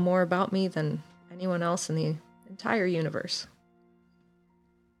now know more about me than anyone else in the entire universe.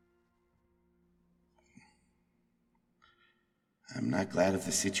 I'm not glad of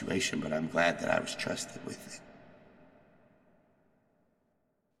the situation, but I'm glad that I was trusted with it.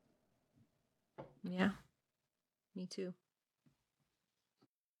 Yeah, me too.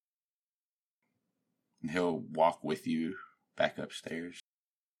 And he'll walk with you back upstairs.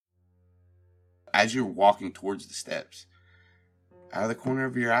 As you're walking towards the steps, out of the corner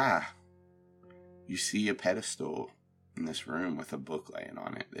of your eye, you see a pedestal in this room with a book laying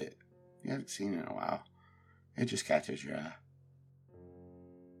on it that you haven't seen in a while. It just catches your eye.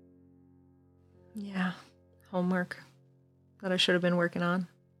 Yeah, homework that I should have been working on.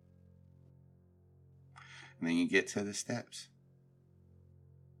 And then you get to the steps.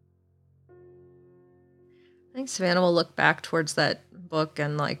 I think Savannah will look back towards that book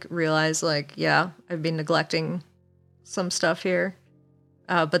and like realize like, yeah, I've been neglecting some stuff here.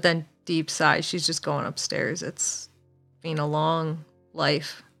 But then deep sigh, she's just going upstairs. It's been a long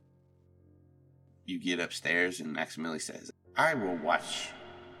life. You get upstairs and Maximilian says, I will watch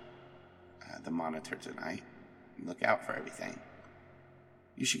the monitor tonight. Look out for everything.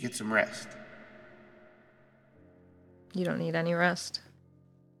 You should get some rest. You don't need any rest.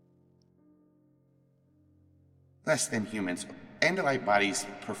 Less than humans. Andalite bodies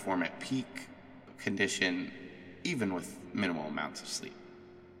perform at peak condition even with minimal amounts of sleep.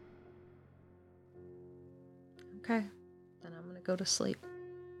 Okay, then I'm gonna go to sleep.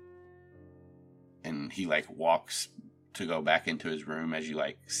 And he like walks to go back into his room as you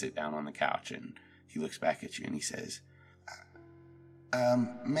like sit down on the couch, and he looks back at you and he says,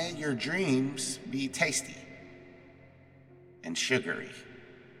 may your dreams be tasty and sugary.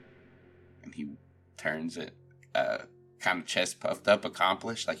 And he turns it kind of chest puffed up,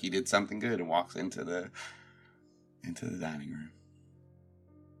 accomplished, like he did something good, and walks into the dining room.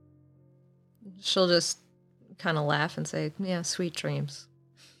 She'll just kind of laugh and say, yeah, sweet dreams.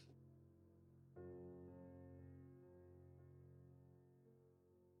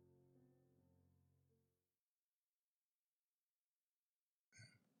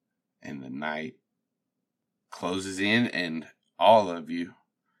 And the night closes in, and all of you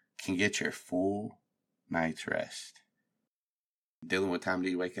can get your full night's rest. Dylan, what time do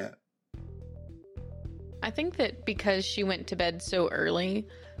you wake up? I think that because she went to bed so early,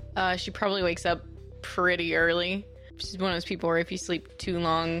 she probably wakes up pretty early. She's one of those people where if you sleep too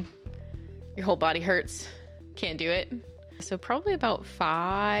long, your whole body hurts. Can't do it. So probably about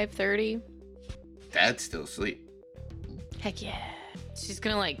 5:30. Dad's still asleep. Heck yeah. She's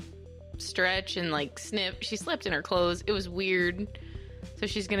gonna like stretch and like snip. She slept in her clothes. It was weird. So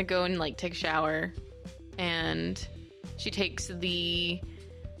she's gonna go and like take a shower, and she takes the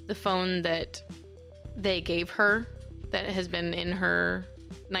phone that they gave her that has been in her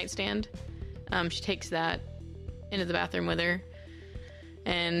nightstand. She takes that into the bathroom with her,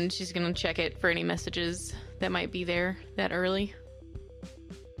 and she's gonna check it for any messages that might be there that early.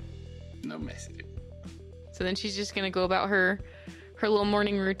 No message. So then she's just gonna go about her little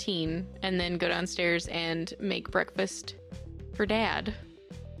morning routine, and then go downstairs and make breakfast for Dad.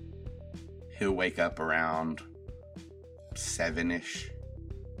 He'll wake up around 7-ish.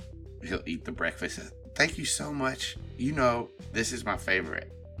 He'll eat the breakfast. Thank you so much. You know, this is my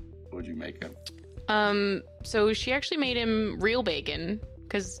favorite. What'd you make him? So she actually made him real bacon,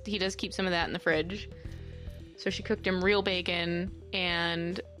 because he does keep some of that in the fridge. So she cooked him real bacon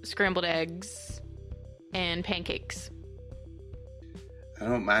and scrambled eggs and pancakes. I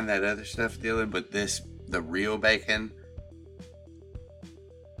don't mind that other stuff, Dylan, but the real bacon,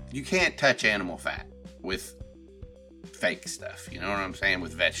 you can't touch animal fat with fake stuff. You know what I'm saying?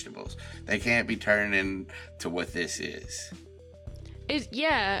 With vegetables, they can't be turned into what this is.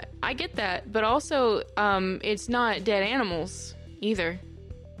 Yeah, I get that, but also, it's not dead animals either.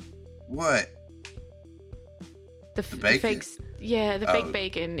 What? The bacon? fakes. Yeah, the fake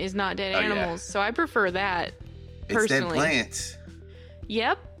bacon is not dead animals, yeah. so I prefer that. It's Personally. dead plants.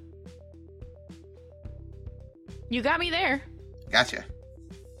 Yep. You got me there. Gotcha.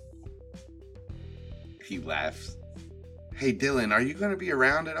 He laughs. Hey, Dylan, are you going to be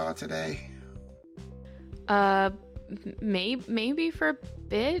around at all today? Maybe for a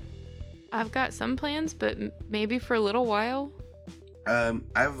bit. I've got some plans, but maybe for a little while. I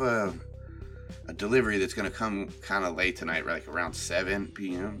have a delivery that's going to come kind of late tonight, like around 7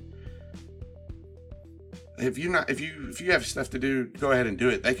 p.m. If you have stuff to do, go ahead and do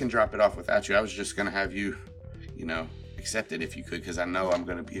it. They can drop it off without you. I was just going to have you, accept it if you could, because I know I'm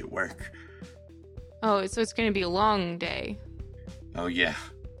going to be at work. Oh, so it's going to be a long day. Oh, yeah.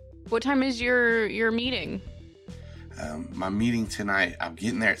 What time is your meeting? My meeting tonight, I'm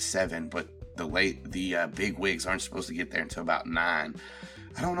getting there at 7, but the big wigs aren't supposed to get there until about 9.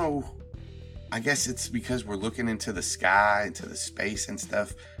 I don't know. I guess it's because we're looking into the sky, into the space and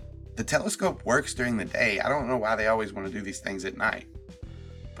stuff. The telescope works during the day. I don't know why they always want to do these things at night,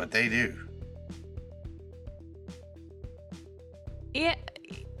 but they do. Yeah.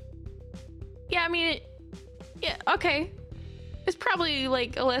 Yeah, I mean, yeah, okay. It's probably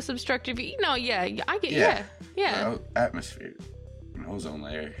like a less obstructive. No, yeah, I get, yeah. Well, atmosphere, ozone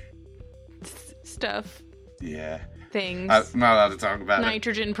layer, stuff. Yeah. Things. I'm not allowed to talk about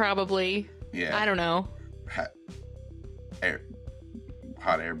Nitrogen, probably. Yeah. I don't know.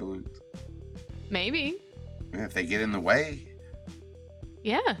 Hot air balloons. Maybe. If they get in the way.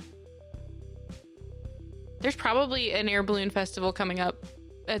 Yeah. There's probably an air balloon festival coming up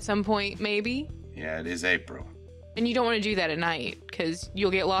at some point, maybe. Yeah, it is April. And you don't want to do that at night, because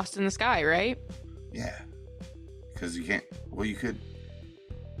you'll get lost in the sky, right? Yeah. Because you can't... Well, you could...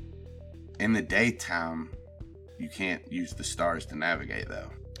 In the daytime, you can't use the stars to navigate,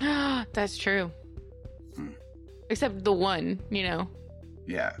 though. That's true. Except the one,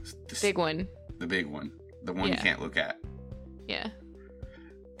 Yeah. Big one. The big one. The one you can't look at. Yeah.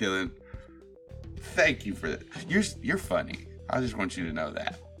 Dylan, thank you for that. You're funny. I just want you to know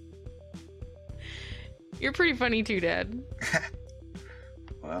that. You're pretty funny too, Dad.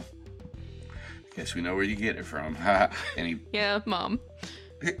 Well, guess we know where you get it from. And Yeah, Mom.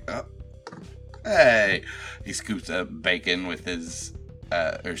 Hey! He scoops up bacon with his...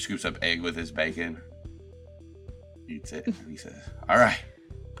 or scoops up egg with his bacon. Eats it. And he says, all right.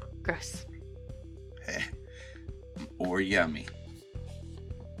 Gross. Or yummy.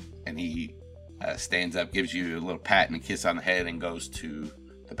 And he stands up, gives you a little pat and a kiss on the head, and goes to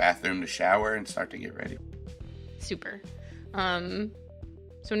the bathroom to shower and start to get ready. Super.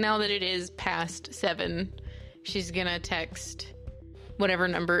 So now that it is past 7, she's gonna text whatever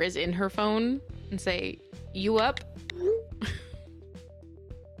number is in her phone and say, "You up?"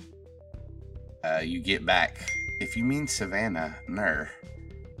 You get back. If you mean Savannah, ner.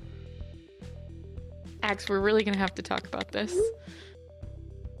 Axe, we're really gonna have to talk about this.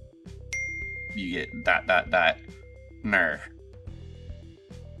 You get ... ner.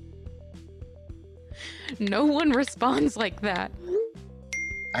 No one responds like that.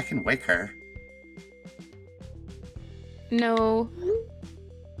 I can wake her. No.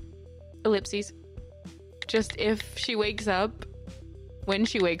 Ellipses. Just if she wakes up, when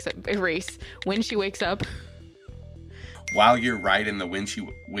she wakes up, erase. When she wakes up. While you're writing the when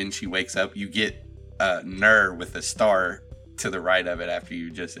she wakes up, you get ner with a star to the right of it after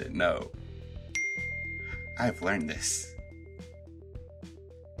you just said no. I've learned this.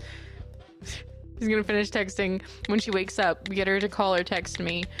 He's gonna finish texting. When she wakes up, get her to call or text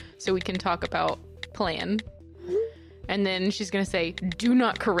me so we can talk about plan. And then she's gonna say, "Do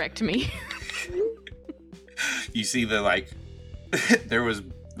not correct me." You see the there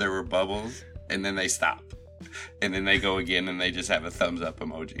were bubbles, and then they stop, and then they go again, and they just have a thumbs up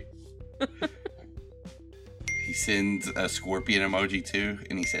emoji. He sends a scorpion emoji too,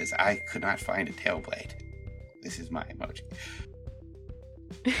 and he says, "I could not find a tail blade. This is my emoji."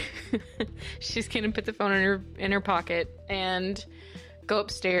 She's gonna put the phone in her pocket and go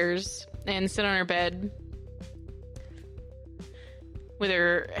upstairs and sit on her bed with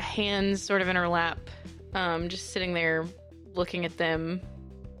her hands sort of in her lap, just sitting there looking at them.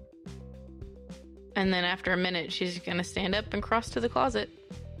 And then after a minute, she's gonna stand up and cross to the closet.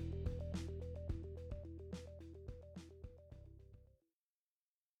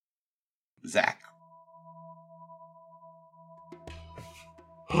 Zach.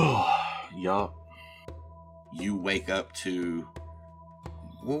 Yup. you wake up to,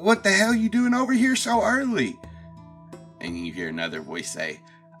 well, what the hell are you doing over here so early? And you hear another voice say,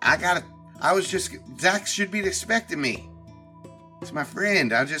 Zach should be expecting me. It's my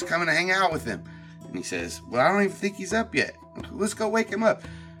friend. I'm just coming to hang out with him. And he says, well, I don't even think he's up yet. Let's go wake him up.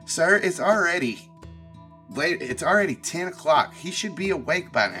 Sir, it's already late. It's already 10 o'clock. He should be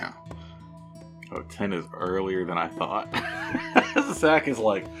awake by now. Oh, 10 is earlier than I thought. Zach is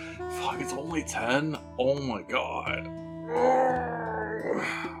like, fuck, it's only 10? Oh my god.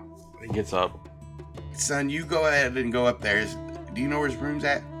 He gets up. Son, you go ahead and go up there. Do you know where his room's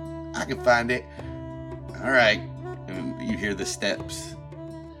at? I can find it. All right. And you hear the steps.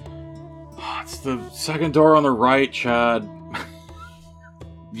 It's the second door on the right, Chad.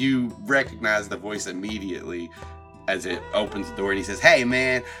 You recognize the voice immediately as it opens the door and he says, hey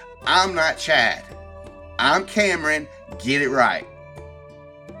man, I'm not Chad. I'm Cameron. Get it right.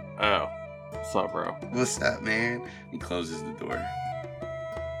 Oh. What's up, bro? What's up, man? He closes the door.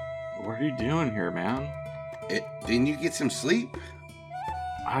 What are you doing here, man? Didn't you get some sleep?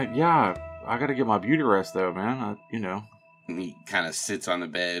 I gotta get my beauty rest though, man. And he kind of sits on the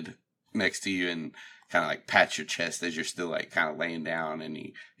bed next to you and kind of like pats your chest as you're still like kind of laying down. And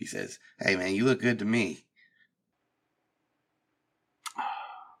he says, hey man, you look good to me.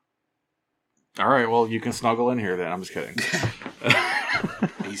 All right, well, you can snuggle in here then. I'm just kidding.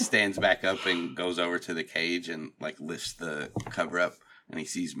 He stands back up and goes over to the cage and like lifts the cover up and he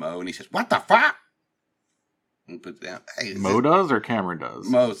sees Mo and he says, what the fuck? And puts it down. Hey, Mo does or Cameron does?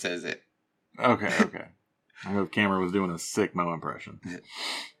 Mo says it. Okay. I know Cameron was doing a sick Mo impression.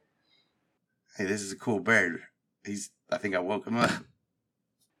 Hey, this is a cool bird. I think I woke him up.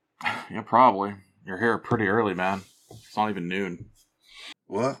 Yeah, probably. You're here pretty early, man. It's not even noon.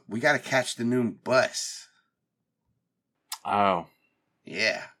 Well, we gotta catch the noon bus. Oh.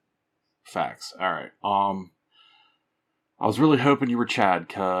 Yeah. Facts. All right. I was really hoping you were Chad,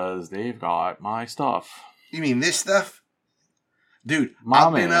 because they've got my stuff. You mean this stuff? Dude,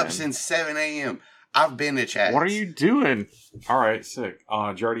 I've been up since 7 a.m. I've been to Chad's. What are you doing? All right, sick.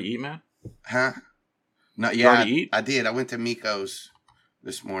 Did you already eat, man? Huh? No, Did you yeah, already eat? I did. I went to Miko's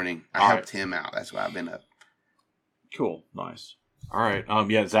this morning. I All helped right. him out. That's why I've been up. Cool. Nice. All right.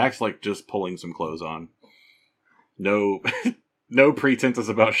 Yeah, Zach's like just pulling some clothes on. No, no pretenses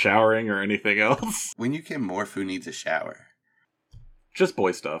about showering or anything else. When you can morph, who needs a shower? Just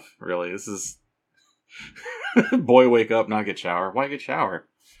boy stuff, really. This is boy wake up, not get shower. Why get shower?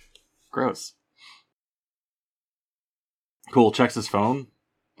 Gross. Cool. Checks his phone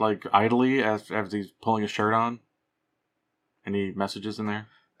like idly as he's pulling his shirt on. Any messages in there?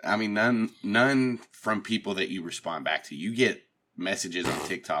 I mean, none from people that you respond back to. You get messages on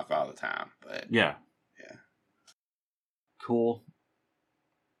TikTok all the time, but Yeah. Yeah. Cool.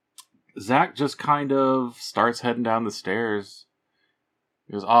 Zach just kind of starts heading down the stairs.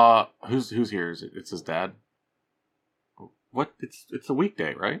 He goes, who's here? It's his dad. What? It's a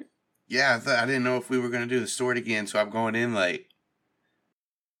weekday, right? yeah, I didn't know if we were gonna do the story again, so I'm going in late.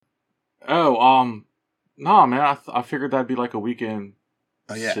 Oh, no, man. I figured that'd be like a weekend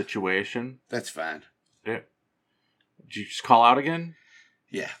situation. That's fine. Yeah. Did you just call out again?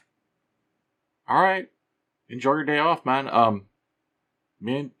 Yeah. All right. Enjoy your day off, man.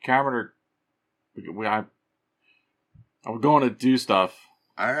 Me and Cameron I'm going to do stuff.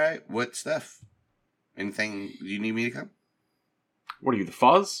 All right. What stuff? Anything you need me to come? What are you, the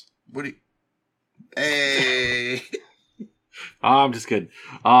fuzz? What do you... Hey. I'm just kidding.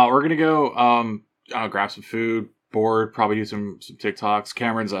 We're gonna go grab some food. Bored. Probably do some TikToks.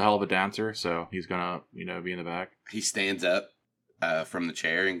 Cameron's a hell of a dancer, so he's gonna be in the back. He stands up from the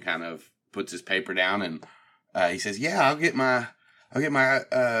chair and kind of puts his paper down and he says, "Yeah, I'll get my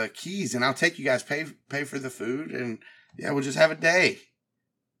keys and I'll take you guys pay for the food and yeah, we'll just have a day.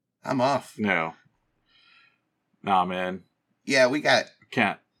 I'm off." No. Nah, man. Yeah, we got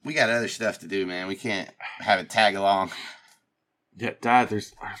Can't. other stuff to do, man. We can't have it tag along. Yeah, Dad.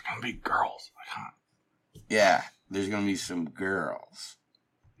 There's gonna be girls. I can't. Yeah, there's gonna be some girls.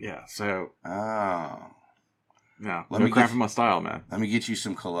 Yeah. So. Oh. No. Let No me cramping my style, man. Let me get you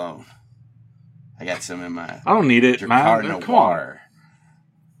some cologne. I got some in my I don't need it, man. Dracarys Come on. Noir.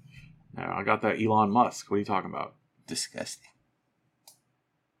 No, I got that Elon Musk. What are you talking about? Disgusting.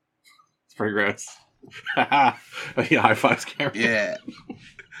 It's pretty gross. Yeah, high fives, Cameron. Yeah.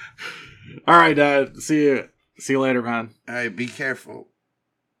 All right, Dad. See you later, man. All right, be careful.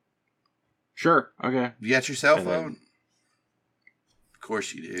 Sure. Okay. You got your cell And then- phone? Of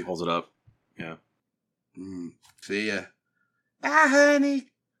course you do. Holds it up. Yeah. See ya. Bye, honey.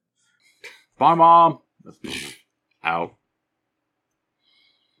 Bye, Mom. Out.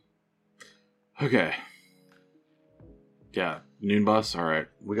 Okay. Yeah, noon bus? Alright,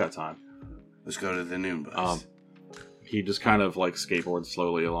 we got time. Let's go to the noon bus. He just kind of like skateboards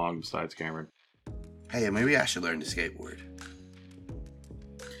slowly along besides Cameron. Hey, maybe I should learn to skateboard.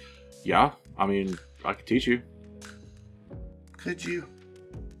 Yeah, I mean, I could teach you. Could you?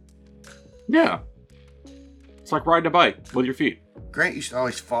 Yeah. It's like riding a bike with your feet. Grant used to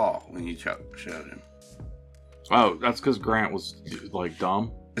always fall when you showed him. Oh, that's because Grant was like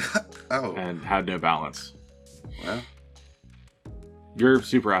dumb Oh, and had no balance. well, You're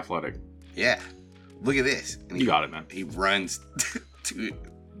super athletic. yeah. Look at this. And You got it, man. He runs to.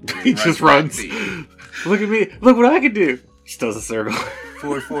 He just runs. Look at me. Look what I can do. Just does a circle.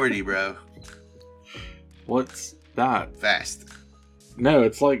 440, bro. What's that? Fast. No,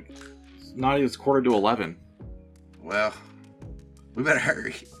 it's like not even quarter to 11. Well, we better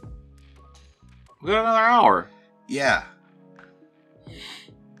hurry. We got another hour. Yeah.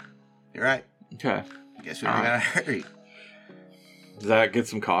 You're right. Okay. Guess we All gotta right. hurry. Zach gets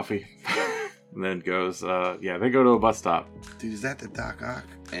some coffee. And then goes, they go to a bus stop. Dude, is that the Doc Ock?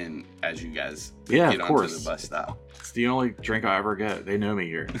 And as you guys Yeah, get of onto course. the bus stop. It's the only drink I ever get. They know me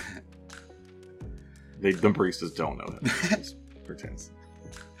here. The baristas don't know it. Just pretends.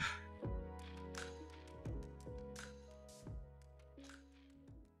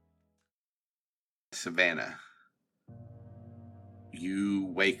 Savannah, you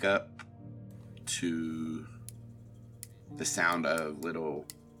wake up to the sound of little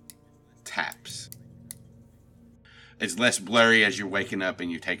taps. It's less blurry as you're waking up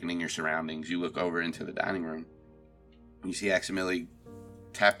and you're taking in your surroundings. You look over into the dining room. You see Aximili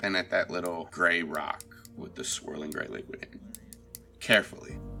tapping at that little gray rock with the swirling gray liquid in.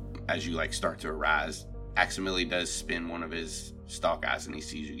 Carefully, as you start to arise, Aximili does spin one of his stalk eyes and he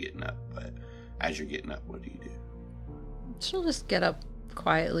sees you getting up. But as you're getting up, what do you do? She'll just get up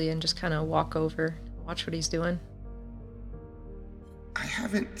quietly and just kind of walk over, watch what he's doing. I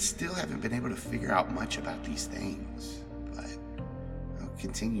still haven't been able to figure out much about these things, but I'll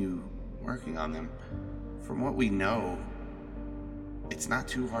continue working on them. From what we know, it's not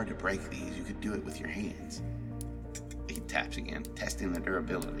too hard to break these. You could do it with your hands. He taps again, testing the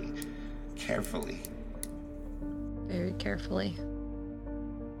durability carefully. Very carefully.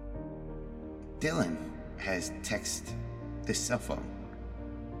 Dylan has texted this cell phone,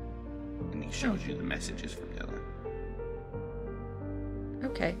 and he shows you the messages from Dylan.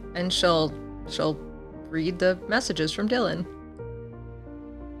 Okay, and she'll read the messages from Dylan.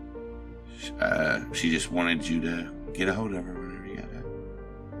 She just wanted you to get a hold of her whenever you got up.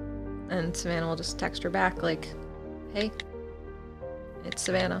 And Savannah will just text her back like, "Hey, it's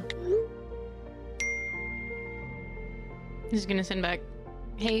Savannah." He's gonna send back,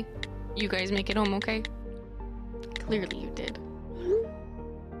 "Hey, you guys make it home okay?" Clearly you did.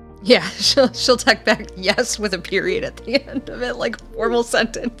 Yeah, she'll text back yes with a period at the end of it, like formal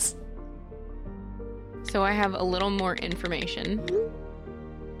sentence. So I have a little more information.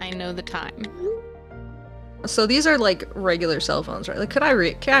 I know the time. So these are like regular cell phones, right? Like, can I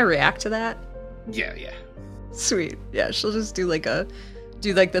react to that? Yeah. Sweet. Yeah, she'll just do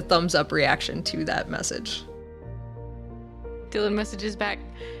the thumbs up reaction to that message. Dylan messages back,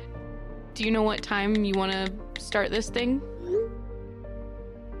 "Do you know what time you want to start this thing?"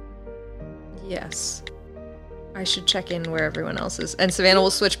 Yes. I should check in where everyone else is. And Savannah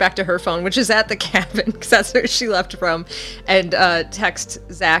will switch back to her phone, which is at the cabin, because that's where she left from, and text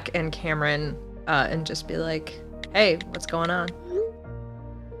Zach and Cameron and just be like, "Hey, what's going on?"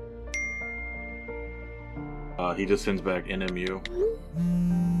 He just sends back NMU.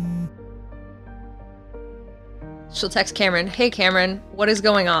 She'll text Cameron, "Hey Cameron, what is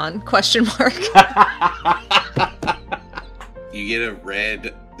going on?" Question mark. You get a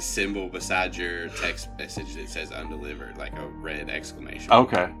red symbol beside your text message that says undelivered, like a red exclamation.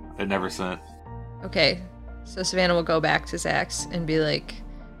 Okay, it never sent. Okay, so Savannah will go back to Zach's and be like,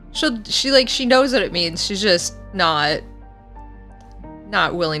 she knows what it means. She's just not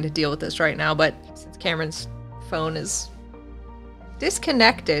willing to deal with this right now. But since Cameron's phone is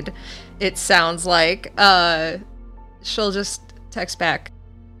disconnected, it sounds like, she'll just text back,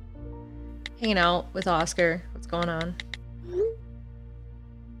 "Hanging out with Oscar. What's going on?"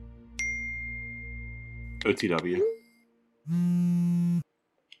 OTW. And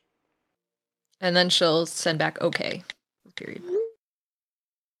then she'll send back okay. Period.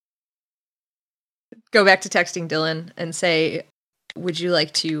 Go back to texting Dylan and say, "Would you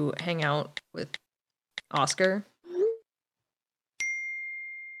like to hang out with Oscar?"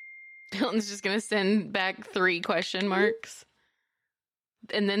 Dylan's just gonna send back 3 question marks.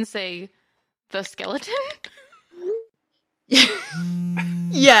 And then say, "The skeleton?"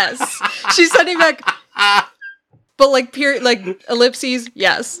 Yes. She's sending back but like period, like ellipses,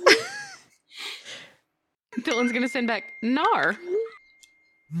 yes. Dylan's gonna send back Nar.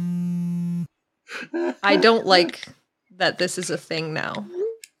 I don't like that this is a thing now.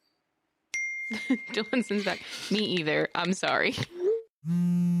 Dylan sends back me either. I'm sorry.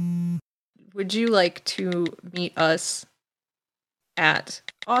 Would you like to meet us at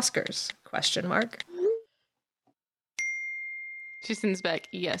Oscars? Question mark. She sends back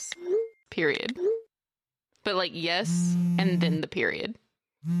yes. Period. But like yes and then the period.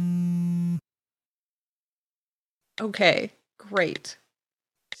 Okay, great.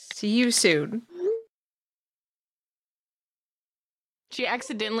 See you soon. She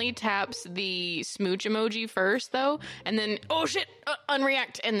accidentally taps the smooch emoji first, though, and then, oh shit,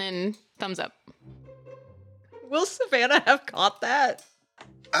 unreact, and then thumbs up. Will Savannah have caught that?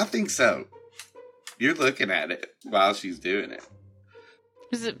 I think so. You're looking at it while she's doing it.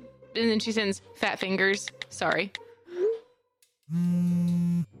 And then she sends fat fingers. Sorry.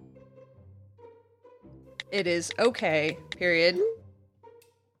 It is okay, period.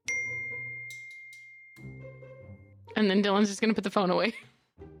 And then Dylan's just gonna put the phone away.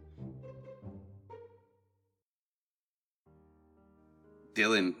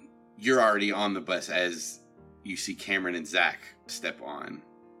 Dylan, you're already on the bus as you see Cameron and Zach step on.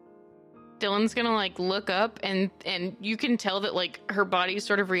 Dylan's gonna like look up and you can tell that like her body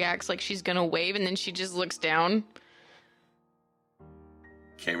sort of reacts like she's gonna wave, and then she just looks down.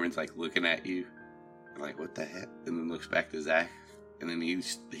 Cameron's like looking at you, like what the heck, and then looks back to Zach, and then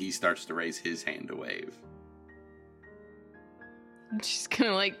he starts to raise his hand to wave. She's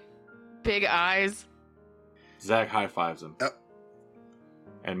gonna like big eyes. Zach high fives him Oh.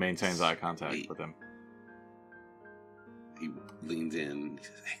 and maintains eye contact with him. He leans in. He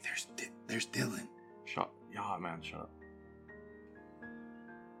says, "Hey, there's Dylan." Shut up.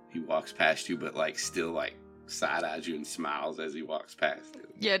 He walks past you, but like still like side eyes you and smiles as he walks past you.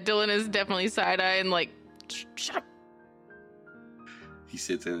 Yeah, Dylan is definitely side eye and like, shut up. He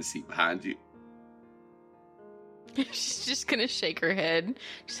sits in the seat behind you. She's just gonna shake her head.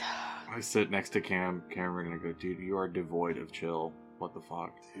 I sit next to Cameron and I go, dude, you are devoid of chill. What the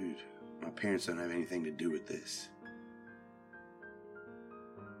fuck? Dude, my parents don't have anything to do with this.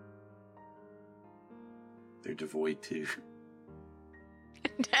 They're devoid too.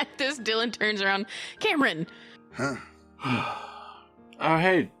 At this, Dylan turns around. Cameron! Huh? Oh,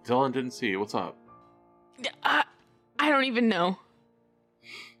 hey, Dylan, didn't see you. What's up? I don't even know.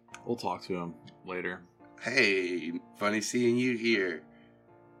 We'll talk to him later. Hey, funny seeing you here.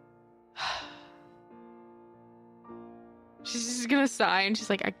 She's just gonna sigh and she's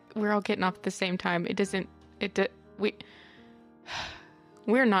like, we're all getting off at the same time.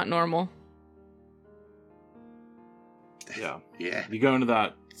 We're not normal. Yeah. Yeah. You go into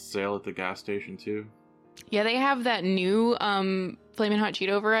that sale at the gas station too? Yeah, they have that new Flamin' Hot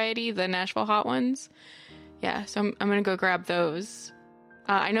Cheeto variety, the Nashville Hot ones. Yeah, so I'm gonna go grab those.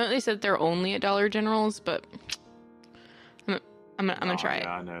 I know they said they're only at Dollar General's, but I'm gonna try it.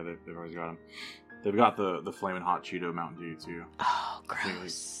 Yeah, I know they've always got them. They've got the Flamin' Hot Cheeto Mountain Dew too. Oh,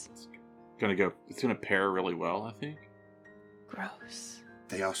 gross. It's gonna pair really well, I think. Gross.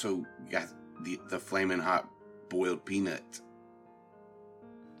 They also got the flaming hot boiled peanut.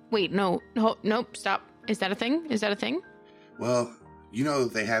 Wait, nope, stop. Is that a thing? Well, you know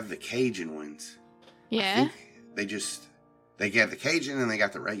they have the Cajun ones. Yeah. They got the Cajun and they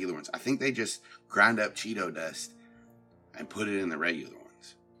got the regular ones. I think they just grind up Cheeto dust and put it in the regular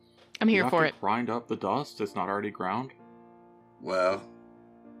ones. I'm here You for have it. to grind up the dust. It's not already ground. Well,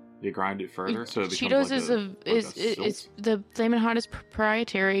 You grind it further, so it becomes Cheetos like is the Flamin' Hot is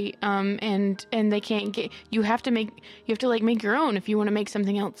proprietary, and they can't get. You have to make your own if you want to make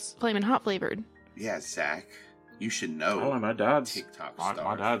something else Flamin' Hot flavored. yeah, Zach, you should know. Oh, my dad's TikTok my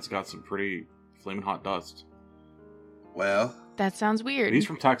star. dad's got some pretty flaming hot dust. Well, That sounds weird. He's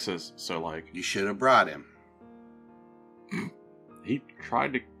from Texas, so like you should have brought him. he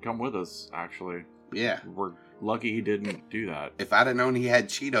tried to come with us. Actually, Yeah. we're lucky he didn't do that. If I'd have known he had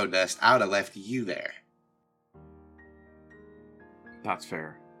Cheeto dust, I would have left you there. That's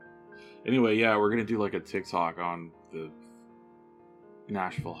fair. Anyway, yeah, we're gonna do like a TikTok on the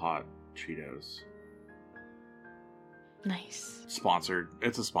Nashville Hot Cheetos. Nice. Sponsored.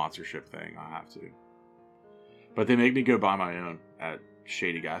 It's a sponsorship thing. I have to. But they make me go buy my own at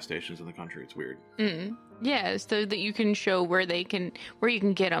shady gas stations in the country. It's weird. Yeah, so that you can show where you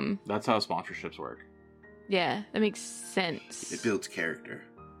can get them. That's how sponsorships work. Yeah, that makes sense. It builds character.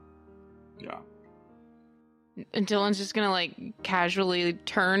 Yeah. And Dylan's just gonna like casually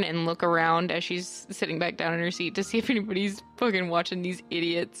turn and look around as she's sitting back down in her seat to see if anybody's fucking watching these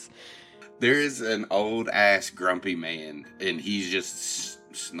idiots. There is an old ass grumpy man, and he's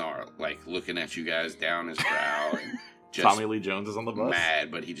just snarl, like looking at you guys down his brow, and just Tommy Lee Jones is on the bus.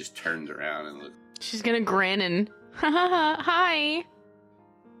 mad. But he just turns around and looks. She's gonna grin and hi.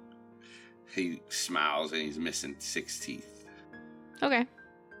 He smiles, and he's missing 6 teeth. Okay.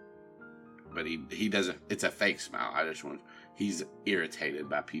 But he doesn't. It's a fake smile. He's irritated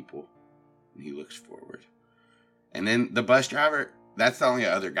by people, and he looks forward. And then the bus driver. That's the only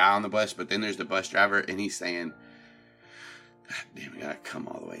other guy on the bus. But then there's the bus driver, and he's saying, "God damn, we gotta come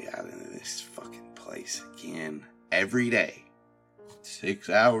all the way out into this fucking place again every day. 6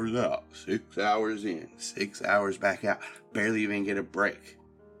 hours out, 6 hours in, 6 hours back out. Barely even get a break."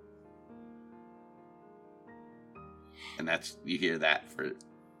 And you hear that for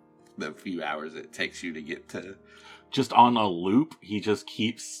the few hours it takes you to get to. Just on a loop, he just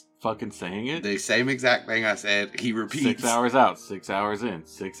keeps fucking saying it. The same exact thing I said, he repeats. 6 hours out, 6 hours in,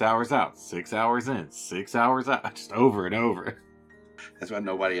 6 hours out, 6 hours in, 6 hours out. Just over and over. That's why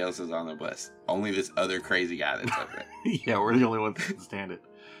nobody else is on the bus. Only this other crazy guy that's up there. Yeah, we're the only ones that can stand it.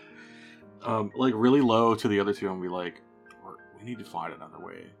 Like really low to the other two, and be like, we need to find another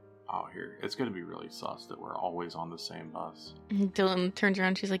way out here. It's gonna be really sus that we're always on the same bus. Dylan turns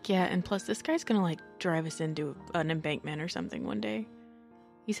around. She's like, yeah, and plus this guy's gonna like drive us into an embankment or something one day.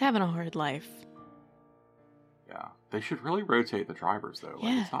 He's having a hard life. Yeah, they should really rotate the drivers though. Like,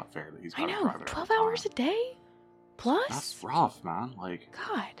 Yeah. It's not fair that he's I got to know, drive it 12 every hours a time. day? Plus? That's rough, man. Like,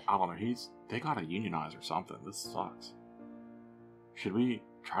 God. I don't know. They gotta unionize or something. This sucks. Should we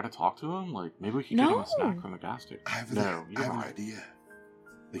try to talk to him? Like, maybe we could get him No. a snack from the gas station. I have, No, I you're have an right. idea.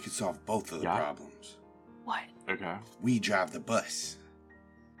 They could solve both of the Yeah? problems. What? Okay. We drive the bus.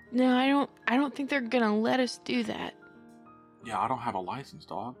 No, I don't think they're gonna let us do that. Yeah, I don't have a license,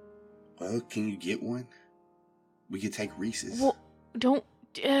 dog. Well, can you get one? We could take Reese's. Well, don't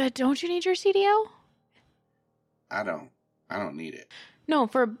you need your CDL? I don't need it. No,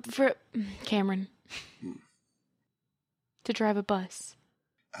 for Cameron. Hmm. To drive a bus.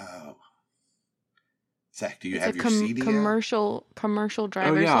 Oh. Zach, do you It's have a your CDL? commercial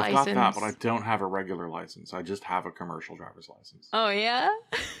driver's Oh yeah, I've license. got that, but I don't have a regular license. I just have a commercial driver's license. Oh yeah?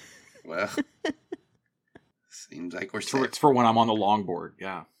 Well, seems like we're It's for, set. it's for when I'm on the longboard.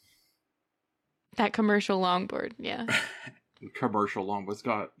 Yeah, That commercial longboard, yeah. commercial longboard. It's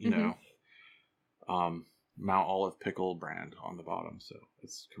got Mhm. Mount Olive pickle brand on the bottom, so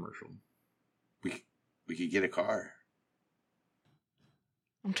it's commercial. We could get a car.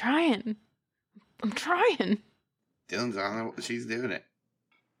 I'm trying. Dylan's on it. She's doing it.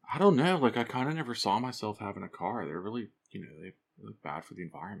 I don't know. Like, I kind of never saw myself having a car. They're really, they look bad for the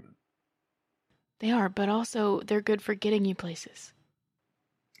environment. They are, but also they're good for getting you places.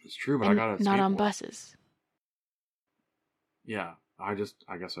 It's true, but And I got a not on skateboard. buses. Yeah, I guess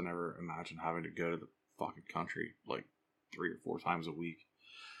I never imagined having to go to the fucking country like 3 or 4 times a week.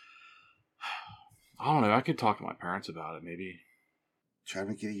 I don't know. I could talk to my parents about it, maybe. Try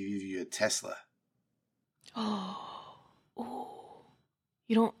to give you a Tesla. Oh.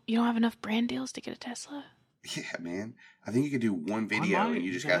 You don't have enough brand deals to get a Tesla? Yeah, man. I think you could do one video I might, and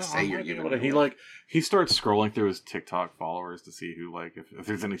you just gotta say I you're might be giving able it to- away. he starts scrolling through his TikTok followers to see who if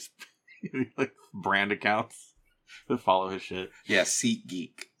there's any like brand accounts that follow his shit. Yeah, Seat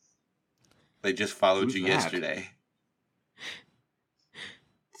Geek. They just followed Who's you that? yesterday.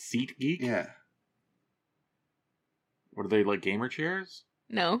 Seat Geek? Yeah. What are they, like gamer chairs?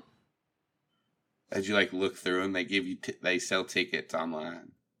 No. As you look through them, they give you they sell tickets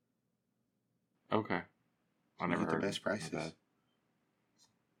online. Okay. I never Get the heard. best My prices. bad.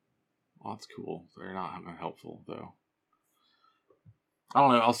 Well, that's cool. They're not helpful though. I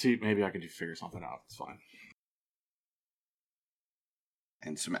don't know. I'll see. Maybe I can figure something out. It's fine.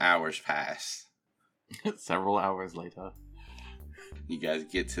 And some hours pass. Several hours later. You guys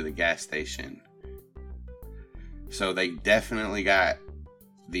get to the gas station. So they definitely got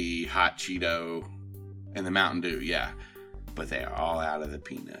the hot Cheeto and the Mountain Dew, yeah. But they are all out of the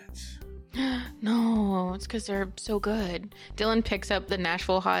peanuts. No, it's because they're so good. Dylan picks up the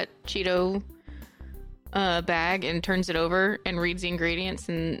Nashville Hot Cheeto bag and turns it over and reads the ingredients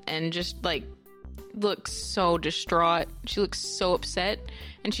and just looks so distraught. She looks so upset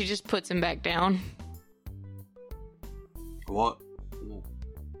and she just puts him back down. What?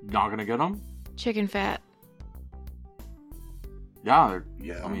 Not gonna get them? Chicken fat. Yeah.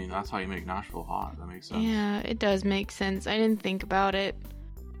 Yeah. I mean, that's how you make Nashville hot. That makes sense. Yeah, it does make sense. I didn't think about it.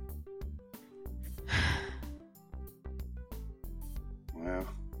 Well,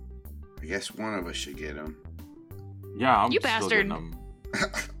 I guess one of us should get them. Yeah. I'm You still bastard. getting them.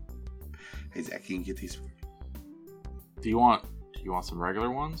 Hey, Zach, can you get these? Do you want some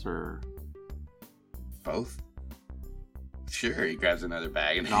regular ones or? Both? Sure, he grabs another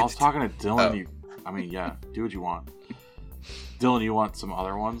bag and No, I was talking to Dylan. Oh. Yeah, do what you want. Dylan, you want some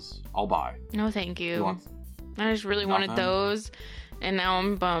other ones? I'll buy. No, thank You you. want... I just really wanted Nothing? those, and now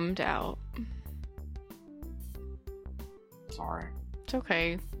I'm bummed out. Sorry. It's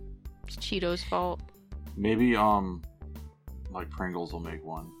okay. It's Cheeto's fault. Maybe, like Pringles will make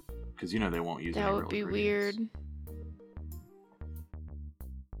one. Because, they won't use any That real would be ingredients. weird.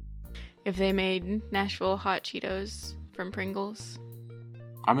 If they made Nashville hot Cheetos from Pringles.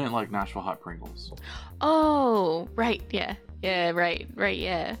 I meant, like, Nashville hot Pringles. Oh, right, yeah. Yeah, right,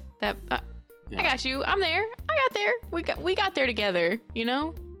 yeah. That Yeah. I got you. I'm there. I got there. We got there together, you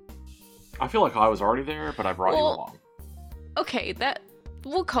know? I feel like I was already there, but I brought you Well- along. Okay,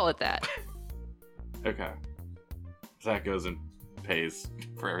 we'll call it that. Okay. Zach goes and pays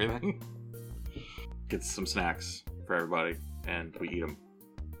for everything. Gets some snacks for everybody, and we eat them.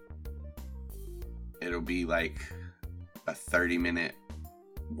 It'll be like a 30-minute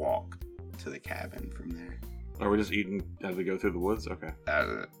walk to the cabin from there. Are we just eating as we go through the woods? Okay.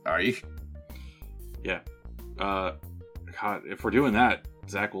 Are you? Yeah. God, if we're doing that,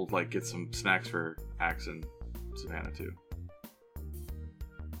 Zach will get some snacks for Axe and Savannah too.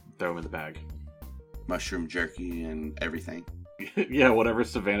 Throw them in the bag. Mushroom jerky and everything. Yeah, whatever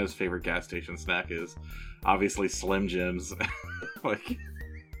Savannah's favorite gas station snack is. Obviously, Slim Jims.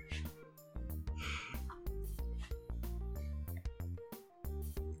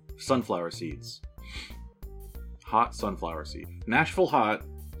 Sunflower seeds. Hot sunflower seed. Nashville hot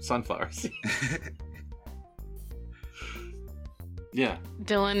sunflower seed. Yeah.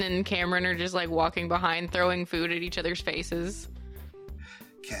 Dylan and Cameron are just walking behind, throwing food at each other's faces.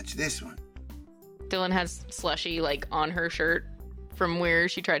 Catch this one. Dylan has slushy on her shirt from where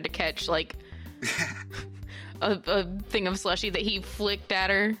she tried to catch a thing of slushy that he flicked at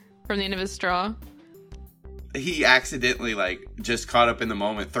her from the end of his straw. He accidentally, just caught up in the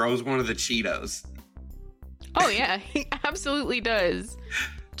moment, throws one of the Cheetos. Oh yeah, he absolutely does.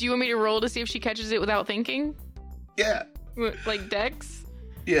 Do you want me to roll to see if she catches it without thinking? Yeah. Like Dex?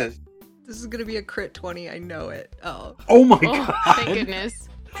 Yes. This is gonna be a crit 20, I know it. Oh. Oh my Oh, god. thank goodness.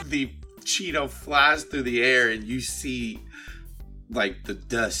 The Cheeto flies through the air and you see, the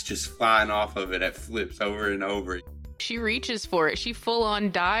dust just flying off of it. It flips over and over. She reaches for it. She full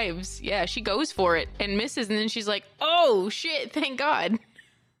on dives. Yeah, she goes for it and misses, and then she's like, oh shit, thank God.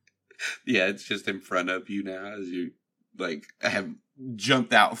 Yeah, it's just in front of you now as you, have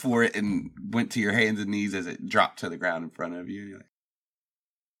jumped out for it and went to your hands and knees as it dropped to the ground in front of you. You're like,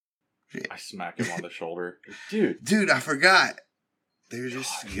 shit. I smack him on the shoulder. Dude, I forgot. They're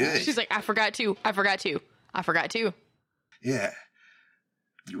just good. She's like, I forgot to. Yeah.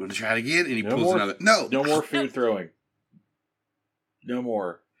 You want to try it again? And he No pulls more- another. No. no more food throwing. No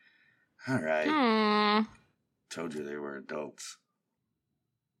more. All right. Aww. Told you they were adults.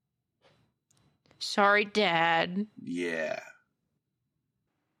 Sorry, Dad. Yeah.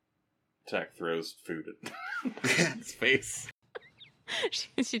 Zach throws food at his face.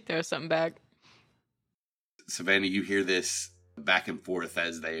 She throws something back. Savannah, you hear this back and forth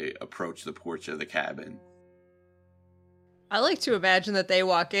as they approach the porch of the cabin. I like to imagine that they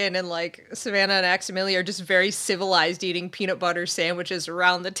walk in and Savannah and Aximili are just very civilized eating peanut butter sandwiches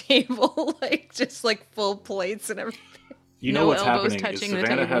around the table, just full plates and everything. You know No what's elbows happening is touching the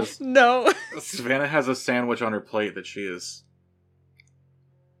Savannah table. has No. Savannah has a sandwich on her plate that she is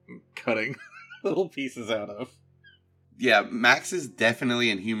cutting little pieces out of. Yeah, Max is definitely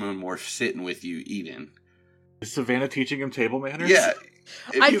in human morph sitting with you eating. Is Savannah teaching him table manners? Yeah.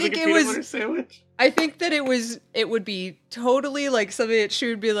 I He's think like a it peanut was- butter sandwich. I think that it would be totally something that she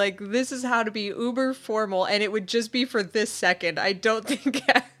would be this is how to be uber formal, and it would just be for this second. I don't think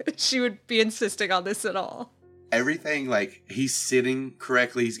she would be insisting on this at all. Everything, he's sitting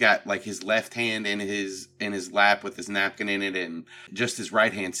correctly. He's got his left hand in his lap with his napkin in it, and just his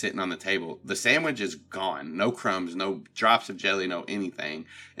right hand sitting on the table. The sandwich is gone. No crumbs, no drops of jelly, no anything.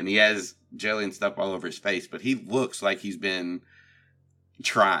 And he has jelly and stuff all over his face, but he looks like he's been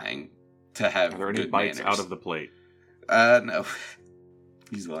trying to have Are there any good bites manners. out of the plate? No.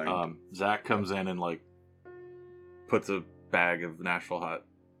 He's learned. Zach comes in and puts a bag of Nashville hot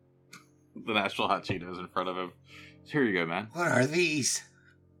Cheetos in front of him. Here you go, man. What are these?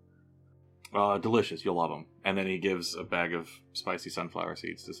 Delicious. You'll love them. And then he gives a bag of spicy sunflower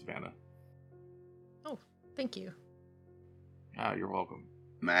seeds to Savannah. Oh, thank you. Ah, you're welcome.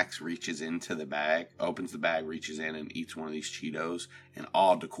 Max reaches into the bag, opens the bag, reaches in and eats one of these Cheetos, and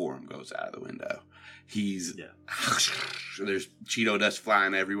all decorum goes out of the window. He's... Yeah. There's Cheeto dust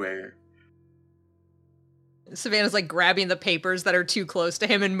flying everywhere. Savannah's grabbing the papers that are too close to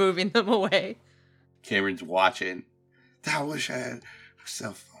him and moving them away. Cameron's watching. I wish I had a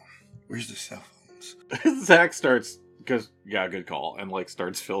cell phone. Where's the cell phones? Zach starts, because, yeah, good call, and, like,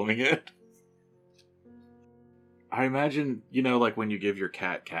 starts filming it. I imagine, you know, like when you give your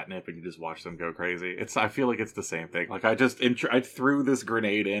cat catnip and you just watch them go crazy. I feel like it's the same thing. Like, I threw this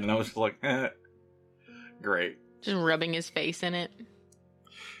grenade in and I was just like, great. Just rubbing his face in it.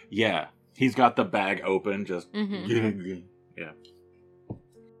 Yeah. He's got the bag open, just... Yeah.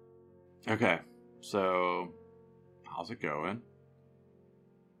 Okay. So, how's it going?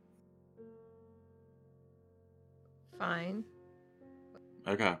 Fine.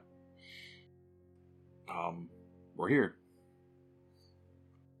 Okay. We're here.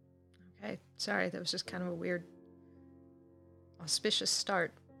 Okay, sorry, that was just kind of a weird, auspicious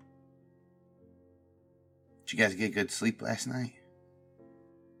start. Did you guys get good sleep last night?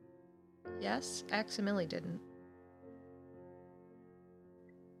 Yes, Aximili didn't.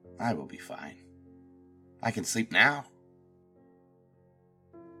 I will be fine. I can sleep now.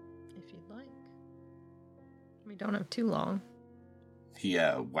 If you'd like. We don't have too long. He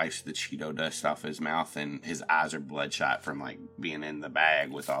wipes the Cheeto dust off his mouth, and his eyes are bloodshot from like being in the bag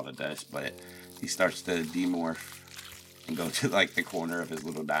with all the dust. But he starts to demorph and go to like the corner of his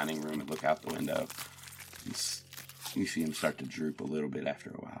little dining room and look out the window. You see him start to droop a little bit after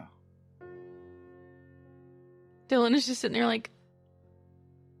a while. Dylan is just sitting there like,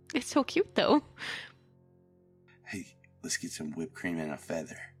 it's so cute though. Hey, let's get some whipped cream and a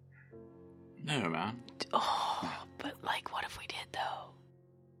feather. No, man. Oh, but like, what if we did though?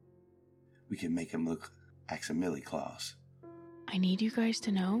 We can make him look Aximili Claus. I need you guys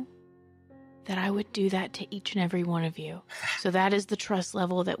to know that I would do that to each and every one of you. So that is the trust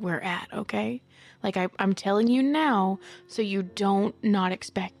level that we're at, okay? Like, I'm telling you now, so you don't not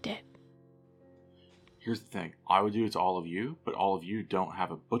expect it. Here's the thing. I would do it to all of you, but all of you don't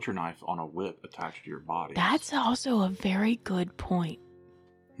have a butcher knife on a whip attached to your body. That's also a very good point.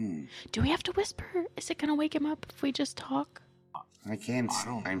 Do we have to whisper? Is it going to wake him up if we just talk? I can't.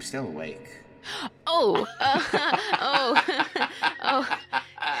 I'm still awake. Oh. Oh.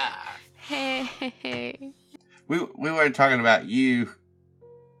 Hey. We weren't talking about you.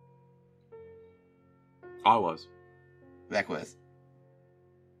 I was. That was.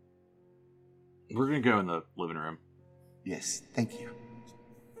 We're going to go in the living room. Yes, thank you.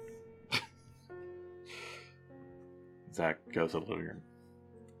 Zach goes to the living room.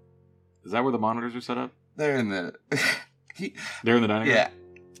 Is that where the monitors are set up? They're in the... They're in the dining room? Yeah.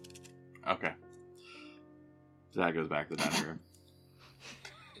 Okay. Zach goes back to the dining room.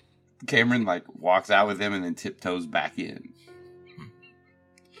 Cameron, like, walks out with him and then tiptoes back in.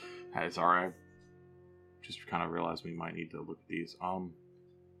 Hey, sorry. I just kind of realized we might need to look at these. You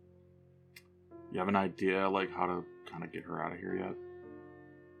have an idea, like, how to kind of get her out of here yet?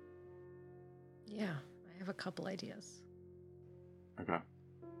 Yeah, I have a couple ideas. Okay.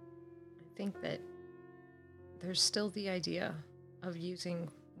 I think that there's still the idea of using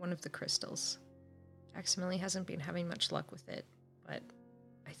one of the crystals. Aximili hasn't been having much luck with it, but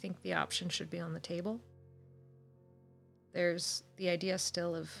I think the option should be on the table. There's the idea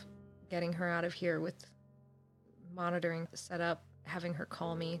still of getting her out of here with monitoring the setup, having her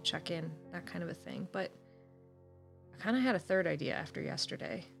call me, check in, that kind of a thing. But I kind of had a third idea after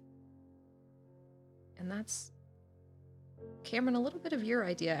yesterday. And that's, Cameron, a little bit of your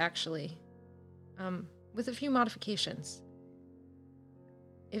idea, actually. With a few modifications.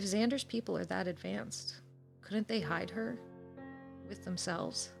 If Xander's people are that advanced, couldn't they hide her with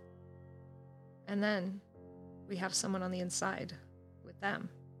themselves? And then we have someone on the inside with them.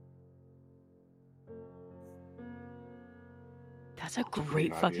 That's a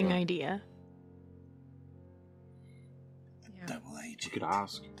great fucking idea. Yeah, Double agent. You could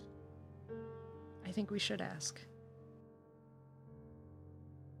ask. I think we should ask.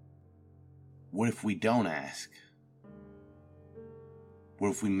 What if we don't ask? What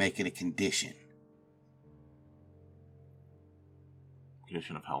if we make it a condition?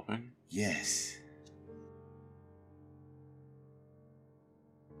 Condition of helping? Yes.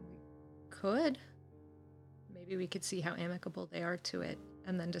 Could. Maybe we could see how amicable they are to it,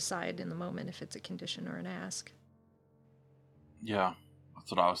 and then decide in the moment if it's a condition or an ask. Yeah,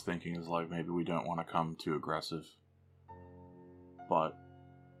 that's what I was thinking, is like, maybe we don't want to come too aggressive. But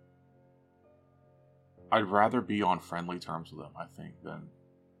I'd rather be on friendly terms with them, I think, than,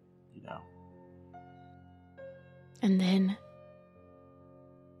 you know. And then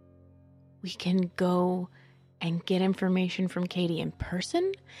we can go and get information from Katie in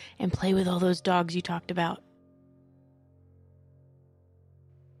person and play with all those dogs you talked about.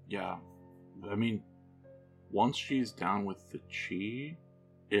 Yeah. I mean, once she's down with the chi,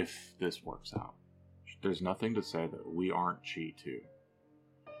 if this works out, there's nothing to say that we aren't Chi too.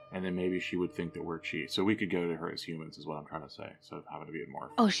 And then maybe she would think that we're Chi. So we could go to her as humans is what I'm trying to say. So having to be a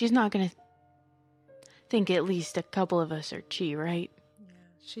morph. Oh, she's not gonna think at least a couple of us are Chi, right? Yeah,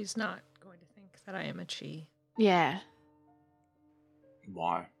 she's not going to think that I am a Chi. Yeah.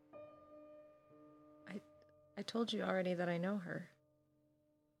 Why? I told you already that I know her.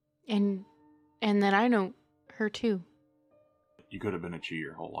 And that I know her too. You could have been a Chi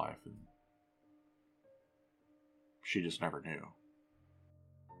your whole life, and she just never knew.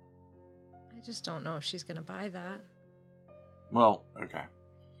 I just don't know if she's going to buy that. Well, okay.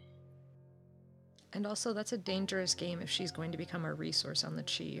 And also, that's a dangerous game if she's going to become a resource on the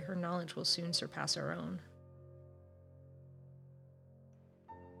Chi. Her knowledge will soon surpass our own.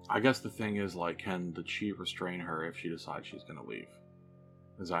 I guess the thing is, like, can the Chi restrain her if she decides she's going to leave?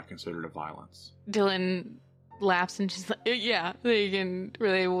 Is that considered a violence? Dylan laughs and she's like, yeah,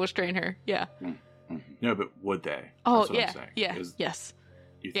 they will restrain her. Yeah. No, but would they? Oh, That's what yeah. I'm saying. Yeah. Yes.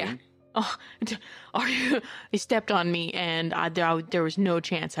 You Yeah. think? Oh, are you? They stepped on me and there was no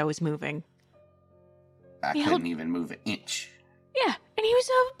chance I was moving. I He couldn't held- even move an inch. Yeah. And he was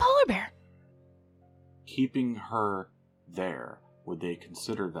a polar bear. Keeping her there, would they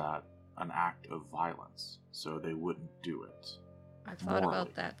consider that an act of violence? So they wouldn't do it. I've thought Morally.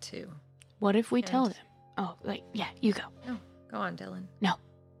 about that too. What if we And- tell them? Oh, like, yeah, you go. No, go on, Dylan. No.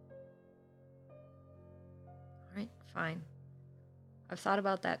 All right, fine. I've thought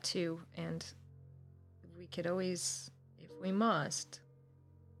about that too, and we could always, if we must,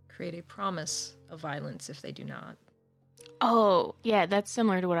 create a promise of violence if they do not. Oh, yeah, that's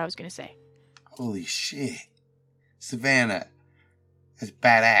similar to what I was going to say. Holy shit. Savannah. That's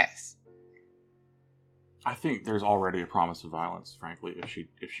badass. I think there's already a promise of violence, frankly, if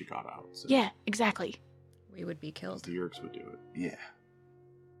she got out. So Yeah, exactly. We would be killed. the Yerks would do it. Yeah.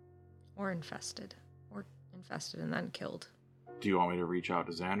 Or infested. Or infested and then killed. Do you want me to reach out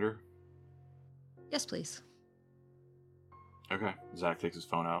to Xander? Yes, please. Okay. Zach takes his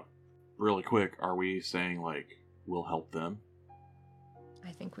phone out. Really quick, are we saying, like, we'll help them?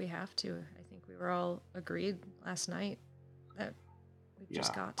 I think we have to. I think we were all agreed last night that we've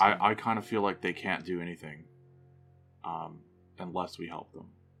just got to. I kind of feel like they can't do anything unless we help them.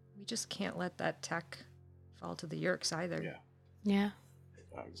 We just can't let that tech fall to the Yerks either. Yeah. Yeah.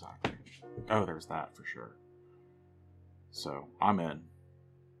 Exactly. Oh, there's that for sure. So, I'm in.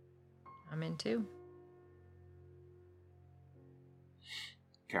 I'm in too.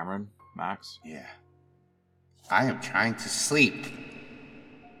 Cameron? Max? Yeah. I am trying to sleep.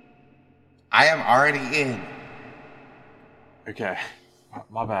 I am already in. Okay.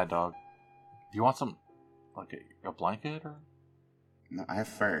 My bad, dog. Do you want some, like, a blanket or? No, I have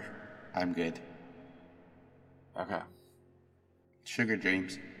fur. I'm good. Okay. Sugar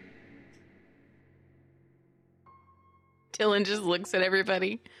dreams. Dylan just looks at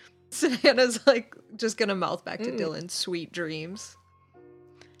everybody. Savannah's like just gonna mouth back to Dylan, sweet dreams.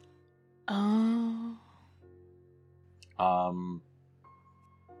 Oh. Alright,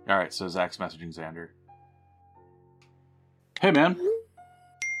 so Zach's messaging Xander. Hey, man.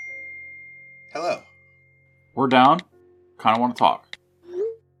 Hello. We're down. Kind of want to talk.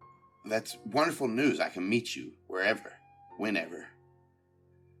 That's wonderful news. I can meet you wherever, whenever.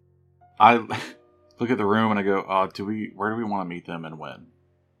 I look at the room and I go, where do we want to meet them and when?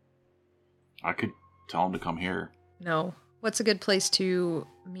 I could tell them to come here. No. What's a good place to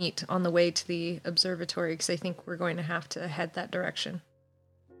meet on the way to the observatory? Because I think we're going to have to head that direction.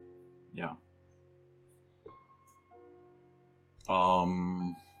 Yeah.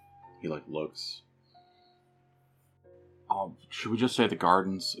 He like looks. Should we just say the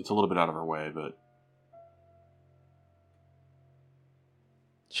gardens? It's a little bit out of our way, but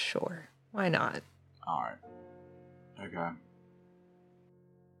Sure. Why not? alright. Okay.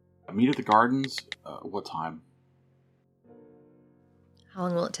 Meet at the gardens? What time? How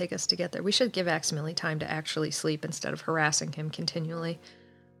long will it take us to get there? We should give Aximili time to actually sleep instead of harassing him continually.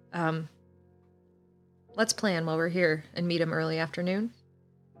 Let's plan while we're here and meet him early afternoon.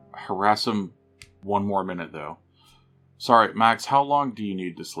 Harass him one more minute, though. Sorry, Max, how long do you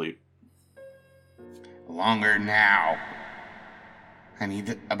need to sleep? Longer now. I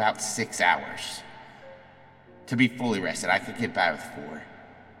need about 6 hours. To be fully rested, I could get by with 4.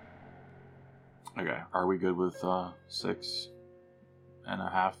 Okay, are we good with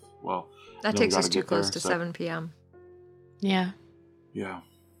 6.5? Well, That no, we takes us gotta too get close there, to so- 7 p.m. Yeah. Yeah.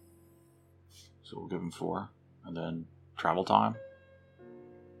 So we'll give him 4. And then travel time.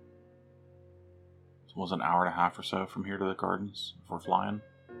 It was an hour and a half or so from here to the gardens if we're flying.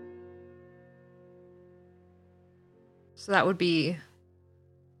 So that would be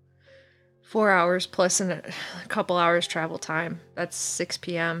 4 hours plus a couple hours travel time. That's 6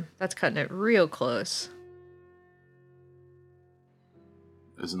 p.m. That's cutting it real close.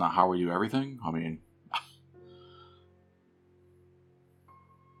 Isn't that how we do everything? I mean...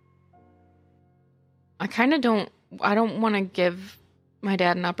 I don't want to give my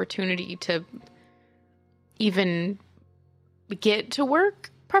dad an opportunity to even get to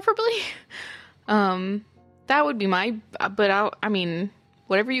work, preferably. That would be but I mean,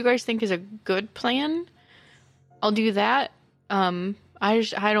 whatever you guys think is a good plan, I'll do that. I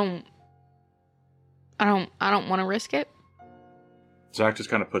don't want to risk it. Zach just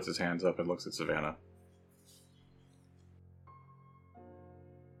kind of puts his hands up and looks at Savannah.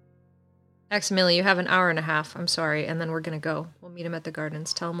 Maximilian, you have an hour and a half. I'm sorry, and then we're gonna go. We'll meet him at the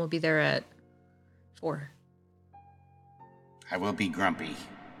gardens. Tell him we'll be there at 4. I will be grumpy.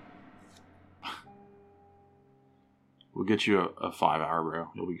 We'll get you a 5-hour, bro.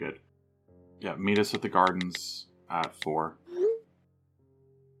 You'll be good. Yeah, meet us at the gardens at 4.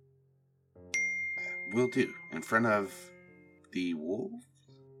 Will do. In front of the wolf?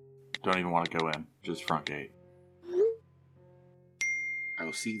 Don't even want to go in. Just front gate. I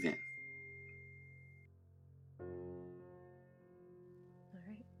will see you then. All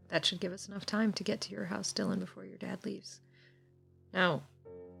right. That should give us enough time to get to your house, Dylan, before your dad leaves. Now,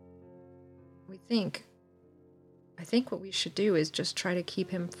 I think what we should do is just try to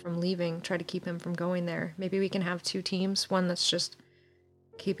keep him from leaving, try to keep him from going there. Maybe we can have 2 teams, one that's just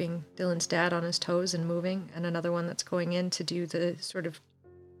keeping Dylan's dad on his toes and moving, and another one that's going in to do the sort of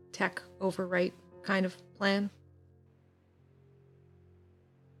tech overwrite kind of plan.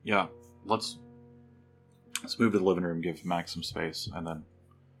 Yeah, let's move to the living room, give Max some space, and then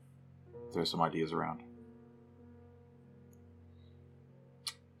throw some ideas around.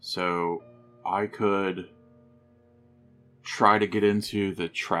 So, I could try to get into the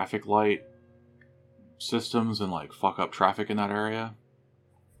traffic light systems and, like, fuck up traffic in that area.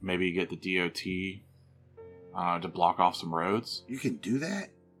 Maybe get the DOT to block off some roads. You can do that?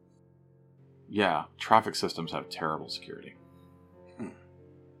 Yeah, traffic systems have terrible security.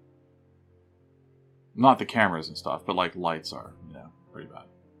 Not the cameras and stuff, but, like, lights are, pretty bad.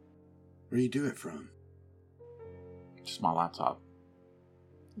 Where do you do it from? Just my laptop.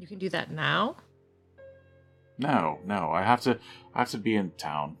 You can do that now? No, I have to be in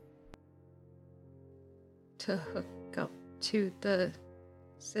town. To hook up to the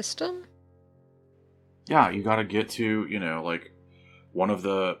system? Yeah, you gotta get to, like, one of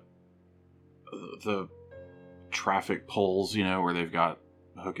the traffic poles, where they've got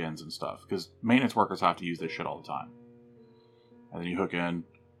hook ends and stuff. Because maintenance workers have to use this shit all the time. And then you hook in,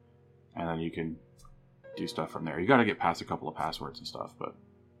 and then you can do stuff from there. You gotta get past a couple of passwords and stuff, but...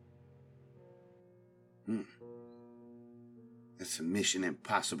 That's some Mission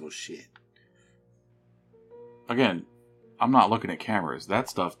Impossible shit. Again, I'm not looking at cameras. That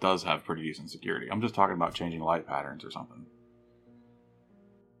stuff does have pretty decent security. I'm just talking about changing light patterns or something.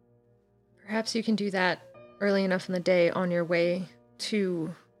 Perhaps you can do that early enough in the day on your way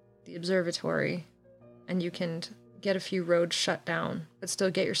to the observatory, and you can get a few roads shut down, but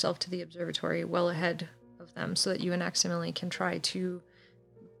still get yourself to the observatory well ahead of them so that you and Maximilian can try to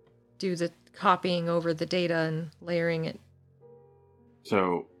do the copying over the data and layering it.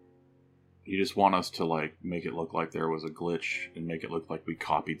 So, you just want us to, like, make it look like there was a glitch and make it look like we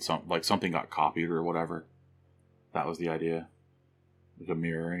copied something got copied or whatever? That was the idea? Like a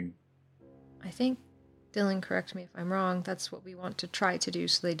mirroring? I think, Dylan, correct me if I'm wrong, that's what we want to try to do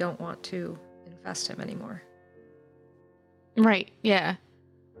so they don't want to infest him anymore. Right, yeah.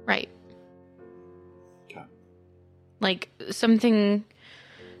 Right. Okay. Like, something...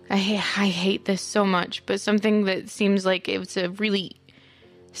 I hate this so much, but something that seems like it's a really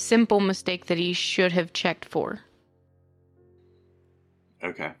simple mistake that he should have checked for.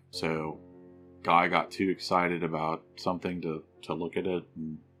 Okay, so guy got too excited about something to look at it,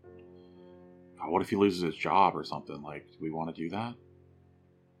 and what if he loses his job or something? Like, do we want to do that?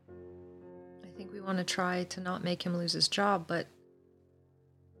 I think we want to try to not make him lose his job, but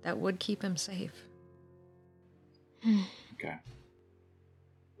that would keep him safe. Okay.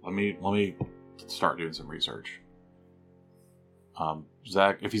 Let me start doing some research.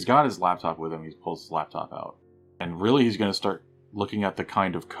 Zach, if he's got his laptop with him, he pulls his laptop out. And really he's going to start looking at the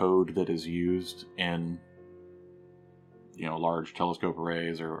kind of code that is used in, large telescope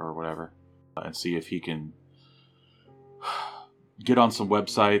arrays or whatever. And see if he can get on some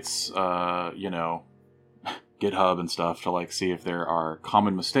websites, GitHub and stuff, to, like, see if there are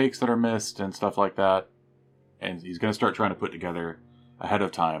common mistakes that are missed and stuff like that. And he's going to start trying to put together, ahead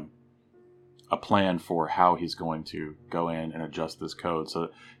of time, a plan for how he's going to go in and adjust this code. So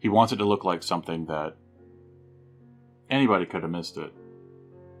he wants it to look like something that anybody could have missed it.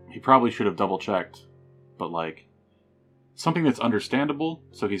 He probably should have double checked, but like something that's understandable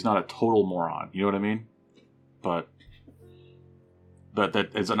so he's not a total moron. You know what I mean? But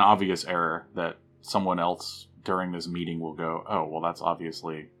that is an obvious error that someone else during this meeting will go, oh, well, that's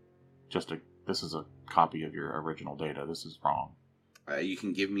obviously this is a copy of your original data. This is wrong. You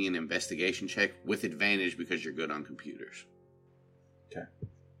can give me an investigation check with advantage because you're good on computers. Okay.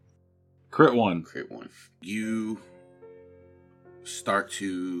 Crit 1. Crit 1. You start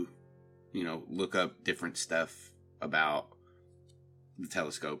to, look up different stuff about the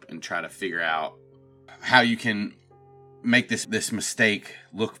telescope and try to figure out how you can make this mistake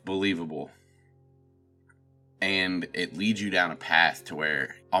look believable. And it leads you down a path to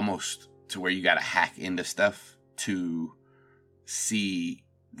where you got to hack into stuff to see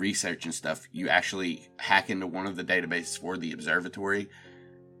research and stuff. You actually hack into one of the databases for the observatory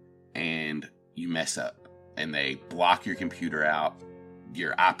and you mess up and they block your computer out.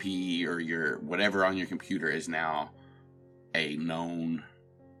 Your IP or your whatever on your computer is now a known,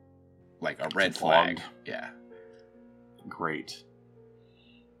 like a red flag. Yeah. Great.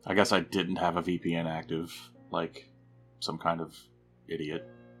 I guess I didn't have a VPN active, like some kind of idiot.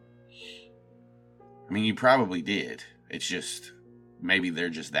 I mean, you probably did. It's just, maybe they're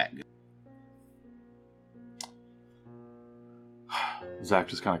just that good. Zach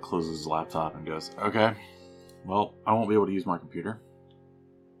just kind of closes his laptop and goes, okay, well, I won't be able to use my computer.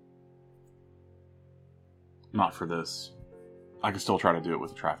 Not for this. I can still try to do it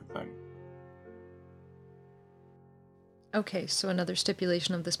with the traffic thing. Okay, so another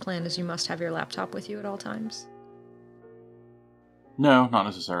stipulation of this plan is you must have your laptop with you at all times? No, not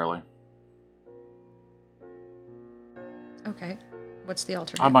necessarily. Okay. What's the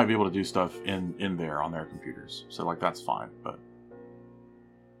alternate? I might be able to do stuff in there on their computers. So, like, that's fine. But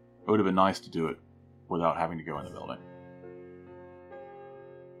it would have been nice to do it without having to go in the building.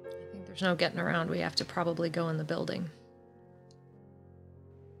 I think there's no getting around. We have to probably go in the building.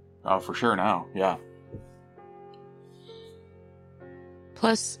 Oh, for sure now. Yeah.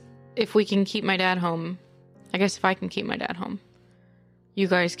 Plus, if we can keep my dad home, I guess if I can keep my dad home, you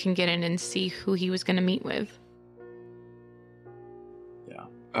guys can get in and see who he was going to meet with. Yeah.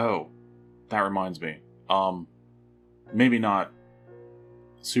 Oh, that reminds me. Maybe not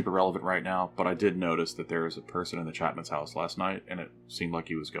super relevant right now, but I did notice that there was a person in the Chapman's house last night, and it seemed like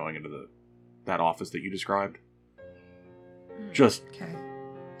he was going into that office that you described. Just, okay.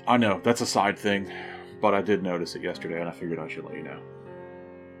 I know, that's a side thing, but I did notice it yesterday, and I figured I should let you know.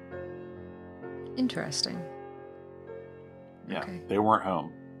 Interesting. Yeah, okay. They weren't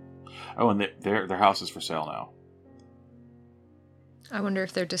home. Oh, and their house is for sale now. I wonder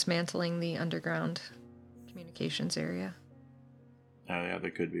if they're dismantling the underground communications area. Oh, yeah,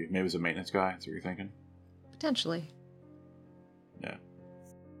 they could be. Maybe it was a maintenance guy. That's what you're thinking? Potentially. Yeah.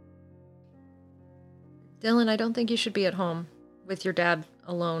 Dylan, I don't think you should be at home with your dad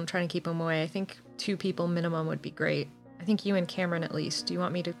alone trying to keep him away. I think 2 people minimum would be great. I think you and Cameron at least. Do you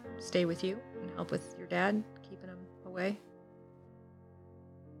want me to stay with you and help with your dad, keeping him away?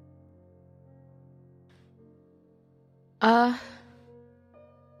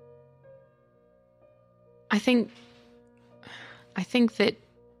 I think that...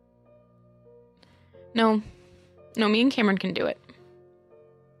 No, me and Cameron can do it.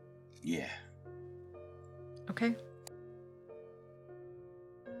 Yeah. Okay.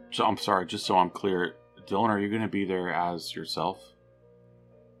 So I'm sorry, just so I'm clear, Dylan, are you going to be there as yourself?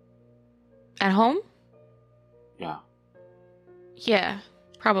 At home? Yeah. Yeah,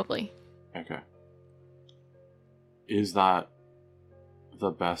 probably. Okay. Is that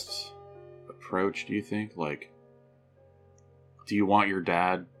the best approach, do you think? Like, do you want your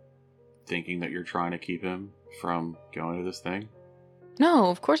dad thinking that you're trying to keep him from going to this thing? No,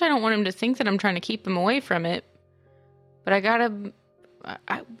 of course I don't want him to think that I'm trying to keep him away from it. But I gotta...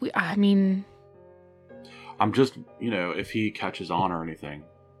 I mean... I'm just, if he catches on or anything,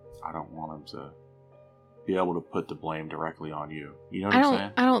 I don't want him to be able to put the blame directly on you. You know what I'm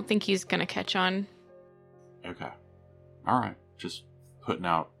saying? I don't think he's gonna catch on. Okay. Alright. Just putting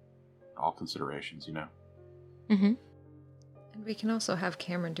out all considerations, Mm-hmm. And we can also have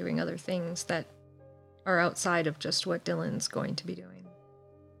Cameron doing other things that are outside of just what Dylan's going to be doing.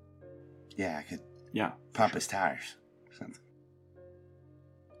 Yeah, I could Yeah. pop his tires or something.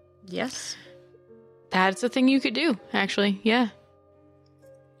 Yes? That's a thing you could do, actually. Yeah.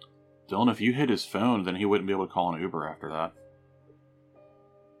 Dylan, if you hit his phone, then he wouldn't be able to call an Uber after that.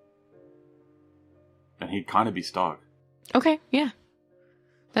 And he'd kind of be stuck. Okay, yeah.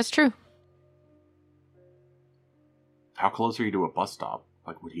 That's true. How close are you to a bus stop?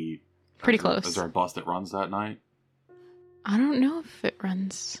 Like, would he... Pretty close. Is there a bus that runs that night? I don't know if it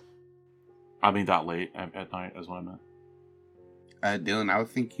runs. I mean, that late at night is what I meant. Dylan, I would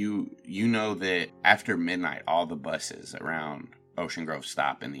think you know that after midnight, all the buses around Ocean Grove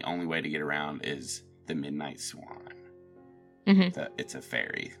stop, and the only way to get around is the Midnight Swan. Mm-hmm. It's a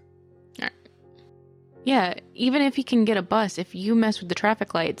ferry. Yeah, even if he can get a bus, if you mess with the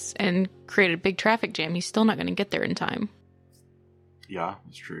traffic lights and create a big traffic jam, he's still not going to get there in time. Yeah,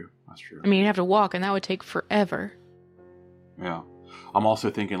 that's true. That's true. I mean, you'd have to walk, and that would take forever. Yeah. I'm also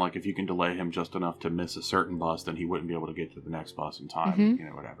thinking, like, if you can delay him just enough to miss a certain bus, then he wouldn't be able to get to the next bus in time,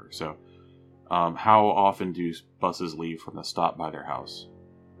 Mhm. Whatever. So, how often do buses leave from the stop by their house?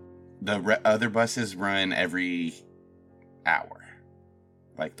 The other buses run every hour,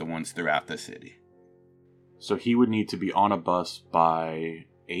 like the ones throughout the city. So he would need to be on a bus by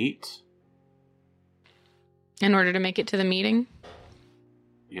 8? In order to make it to the meeting?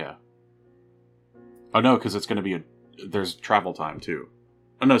 Yeah. Oh, no, because it's going to be there's travel time, too.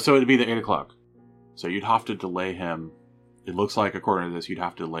 Oh, no, so it'd be the 8 o'clock. So you'd have to delay him. It looks like, according to this, you'd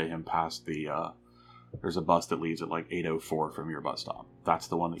have to delay him past the, there's a bus that leaves at like 8:04 from your bus stop. That's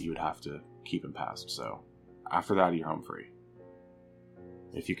the one that you would have to keep him past. So after that, you're home free.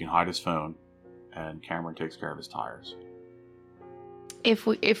 If you can hide his phone, and Cameron takes care of his tires. If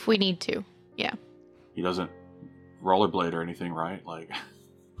we need to, yeah. He doesn't rollerblade or anything, right? Like,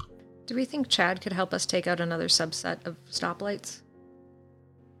 Do we think Chad could help us take out another subset of stoplights?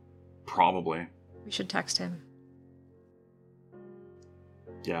 probably. We should text him.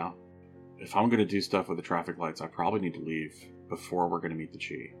 Yeah. If I'm going to do stuff with the traffic lights, I probably need to leave before we're going to meet the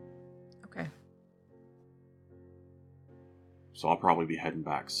Chi. Okay. So I'll probably be heading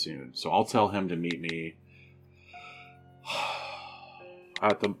back soon. So I'll tell him to meet me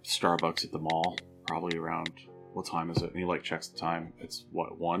at the Starbucks at the mall. Probably around, what time is it? And he like checks the time. It's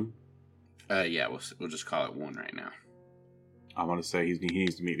what, 1? Yeah, we'll just call it 1 right now. I'm going to say he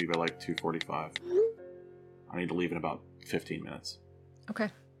needs to meet me by like 2:45. I need to leave in about 15 minutes. Okay.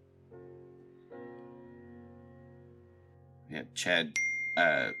 Yeah, Chad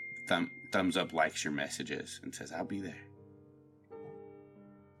thumbs up, likes your messages, and says, "I'll be there."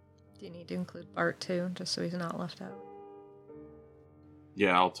 Do you need to include Bart too, just so he's not left out?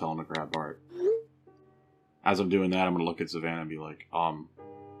 Yeah, I'll tell him to grab Bart. As I'm doing that, I'm going to look at Savannah and be like,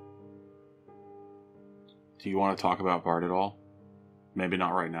 do you want to talk about Bart at all? Maybe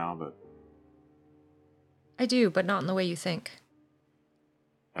not right now, but... I do, but not in the way you think.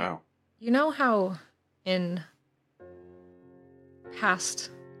 Oh. You know how in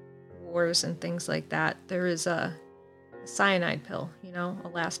past wars and things like that, there is a cyanide pill, a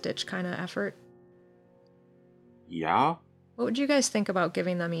last-ditch kind of effort? Yeah? What would you guys think about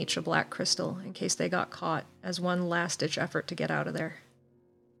giving them each a black crystal in case they got caught as one last-ditch effort to get out of there?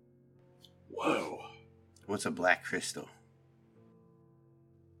 Whoa. What's a black crystal?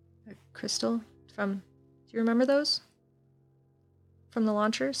 A crystal from... Do you remember those? From the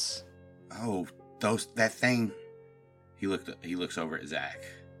launchers? Oh, that thing. He looks over at Zach.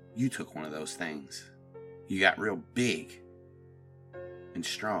 You took one of those things. You got real big and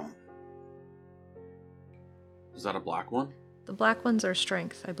strong. Is that a black one? The black ones are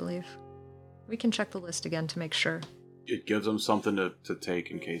strength, I believe. We can check the list again to make sure. It gives them something to take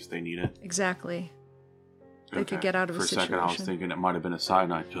in case they need it. Exactly. They could get out of a situation. For a second, I was thinking it might have been a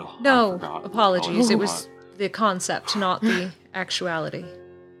cyanide pill. No, I forgot. apologies. Oh, It was the concept, not the actuality.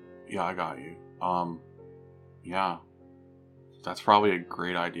 Yeah, I got you. Yeah. That's probably a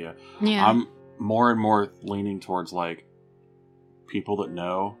great idea. Yeah. I'm more and more leaning towards, like, people that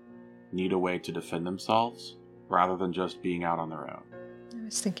know need a way to defend themselves rather than just being out on their own. I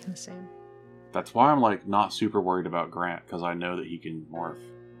was thinking the same. That's why I'm, like, not super worried about Grant, because I know that he can morph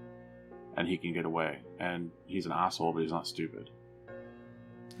and he can get away. And he's an asshole, but he's not stupid.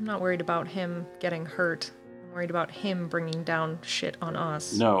 I'm not worried about him getting hurt. I'm worried about him bringing down shit on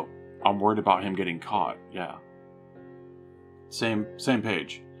us. No, I'm worried about him getting caught, yeah. Same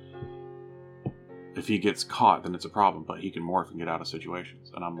page. If he gets caught, then it's a problem, but he can morph and get out of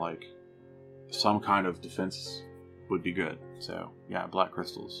situations. And I'm like, some kind of defense would be good. So, yeah, black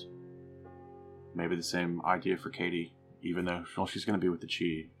crystals. Maybe the same idea for Katie, even though she's going to be with the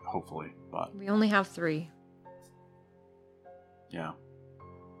Chi, hopefully. But We only have 3. yeah.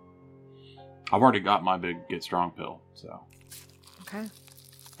 I've already got my big Get Strong pill, so. Okay.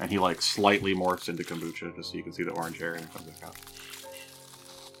 And he, like, slightly morphs into kombucha, just so you can see the orange hair and it comes back out.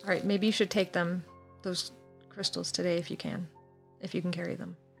 Alright, maybe you should take those crystals today if you can. If you can carry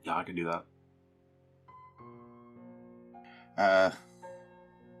them. Yeah, I can do that. I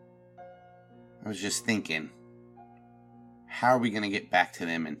was just thinking, how are we going to get back to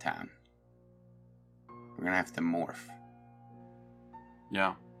them in time? We're going to have to morph.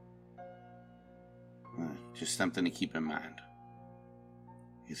 Yeah. Just something to keep in mind.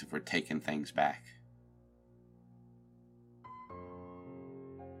 Because if we're taking things back.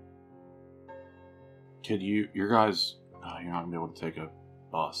 Kid, your guys, you're not going to be able to take a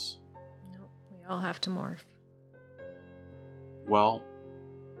bus. Nope, we all have to morph. Well,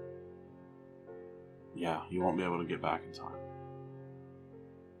 yeah, you won't be able to get back in time.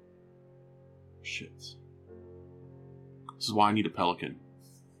 Shit. This is why I need a pelican.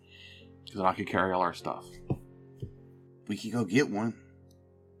 Because then I can carry all our stuff. We could go get one.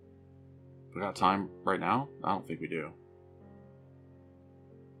 We got time right now? I don't think we do.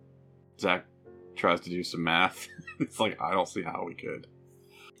 Zach tries to do some math. It's like, I don't see how we could.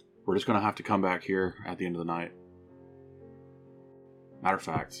 We're just going to have to come back here at the end of the night. Matter of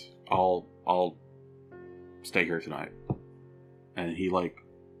fact, I'll stay here tonight. And he,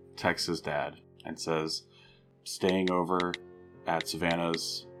 texts his dad and says, staying over at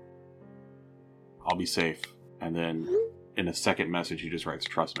Savannah's, I'll be safe. And then in a second message, he just writes,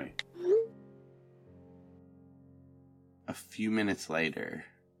 trust me. A few minutes later,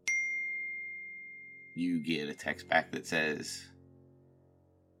 you get a text back that says,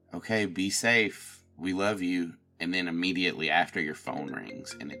 okay, be safe. We love you. And then immediately after, your phone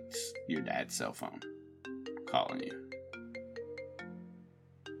rings, and it's your dad's cell phone calling you.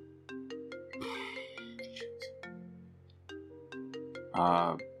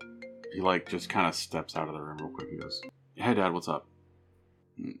 He just kind of steps out of the room real quick. He goes, hey Dad, what's up?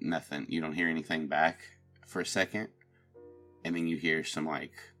 Nothing. You don't hear anything back for a second. And then you hear some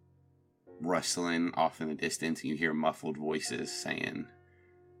rustling off in the distance, and you hear muffled voices saying,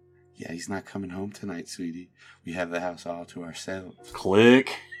 yeah, he's not coming home tonight, sweetie. We have the house all to ourselves.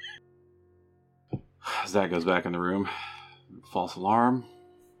 Click. Zach goes back in the room. False alarm.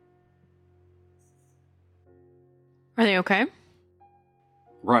 Are they okay?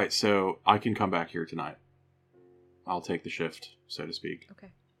 Right, so I can come back here tonight. I'll take the shift, so to speak.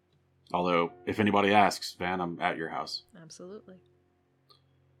 Okay. Although, if anybody asks, Van, I'm at your house. Absolutely.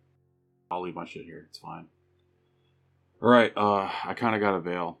 I'll leave my shit here. It's fine. Alright, I kind of got a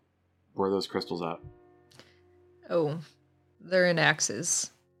bail. Where are those crystals at? Oh, they're in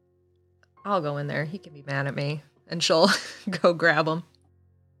Axe's. I'll go in there. He can be mad at me. And she'll go grab them.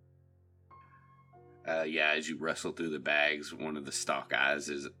 Yeah, as you rustle through the bags, one of the stalk eyes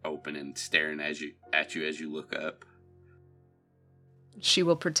is open and staring at you as you look up. She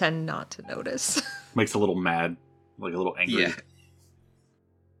will pretend not to notice. Makes a little mad. A little angry. Yeah.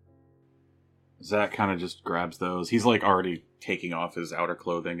 Zach kind of just grabs those. He's already taking off his outer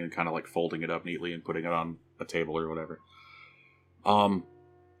clothing and kind of folding it up neatly and putting it on a table or whatever.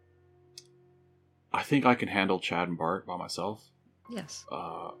 I think I can handle Chad and Bart by myself. Yes.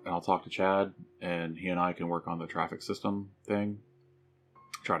 And I'll talk to Chad, and he and I can work on the traffic system thing.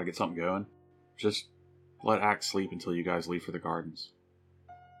 Try to get something going. Just let Axe sleep until you guys leave for the gardens.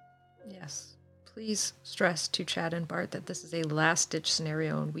 Yes. Please stress to Chad and Bart that this is a last-ditch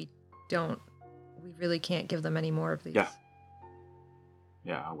scenario, and we really can't give them any more of these. Yeah.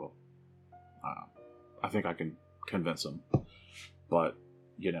 Yeah, I will. I think I can convince them. But,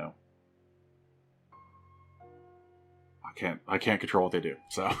 I can't control what they do,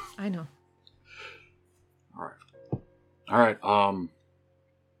 so. I know. Alright,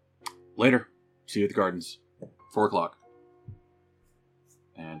 later. See you at the gardens. 4:00.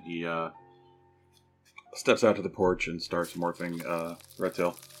 And he, steps out to the porch and starts morphing,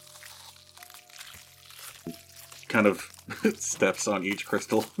 Redtail. Kind of steps on each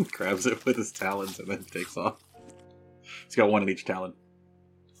crystal, grabs it with his talons, and then takes off. He's got one in each talon.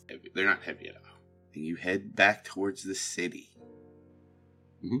 They're not heavy at all. And you head back towards the city.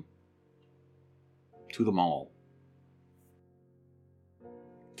 Mm-hmm. To the mall.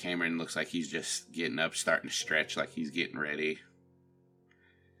 Cameron looks like he's just getting up, starting to stretch like he's getting ready.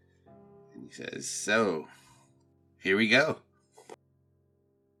 And he says, so, here we go.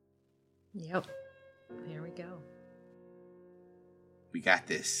 Yep. Here we go. We got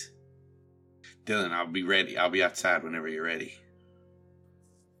this. Dylan, I'll be ready. I'll be outside whenever you're ready.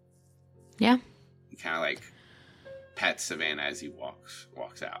 Yeah. He kind of pats Savannah as he walks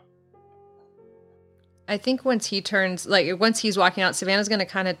out. I think once he's walking out, Savannah's going to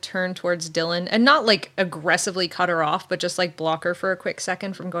kind of turn towards Dylan and not aggressively cut her off, but just block her for a quick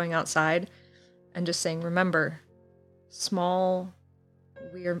second from going outside and just saying, remember, small,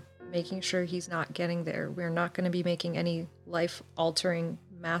 we're making sure he's not getting there. We're not going to be making any life-altering,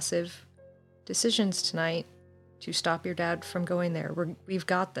 massive decisions tonight to stop your dad from going there. We've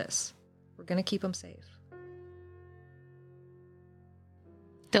got this. We're going to keep him safe.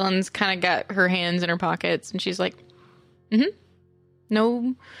 Dylan's kind of got her hands in her pockets, and she's like,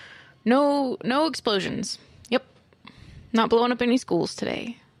 no explosions. Yep. Not blowing up any schools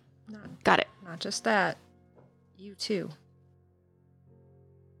today. Got it. Not just that. You too.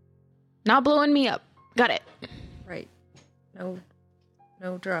 Not blowing me up. Got it. Right. No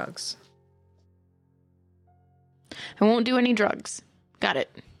drugs. I won't do any drugs. Got it.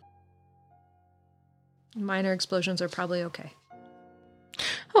 Minor explosions are probably okay.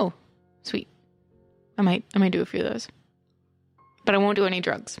 Oh, sweet. I might do a few of those. But I won't do any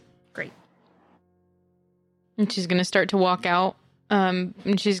drugs. Great. And she's gonna start to walk out. And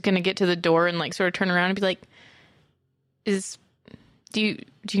she's gonna get to the door and like sort of turn around and be like, do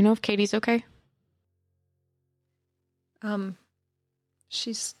you know if Katie's okay? We're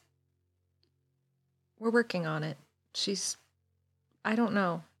working on it. I don't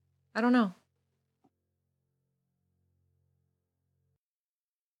know.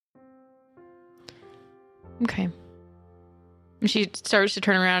 Okay. And she starts to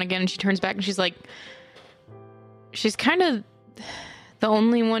turn around again, and she turns back, and she's like, she's kind of the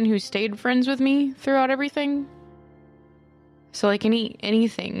only one who stayed friends with me throughout everything. So, like,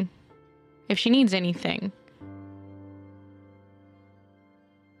 anything, if she needs anything.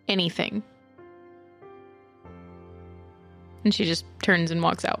 And she just turns and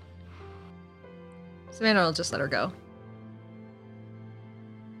walks out. Savannah will just let her go.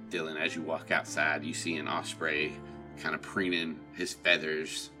 Dylan, as you walk outside, you see an osprey kind of preening his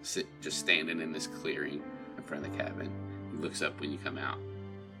feathers, just standing in this clearing in front of the cabin. He looks up when you come out.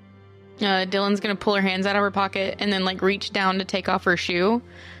 Dylan's gonna pull her hands out of her pocket and then like reach down to take off her shoe,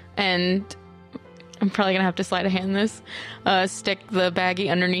 and I'm probably gonna have to sleight of hand this. Stick the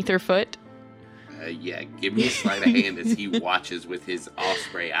baggie underneath her foot. Yeah, give me a sleight of hand as he watches with his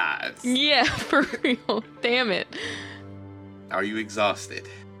osprey eyes. Yeah, for real. Damn it. Are you exhausted?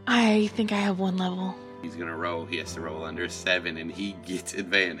 I think I have one level. He's gonna roll. He has to roll under a 7, and he gets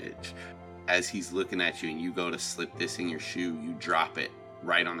advantage. As he's looking at you and you go to slip this in your shoe, you drop it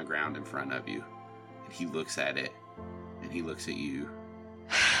right on the ground in front of you. And he looks at it, and he looks at you.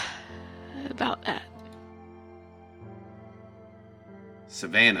 About that.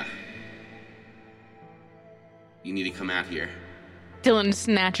 Savannah, you need to come out here. Dylan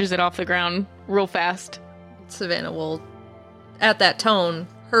snatches it off the ground real fast. Savannah will, at that tone,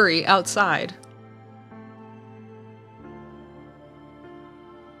 hurry outside.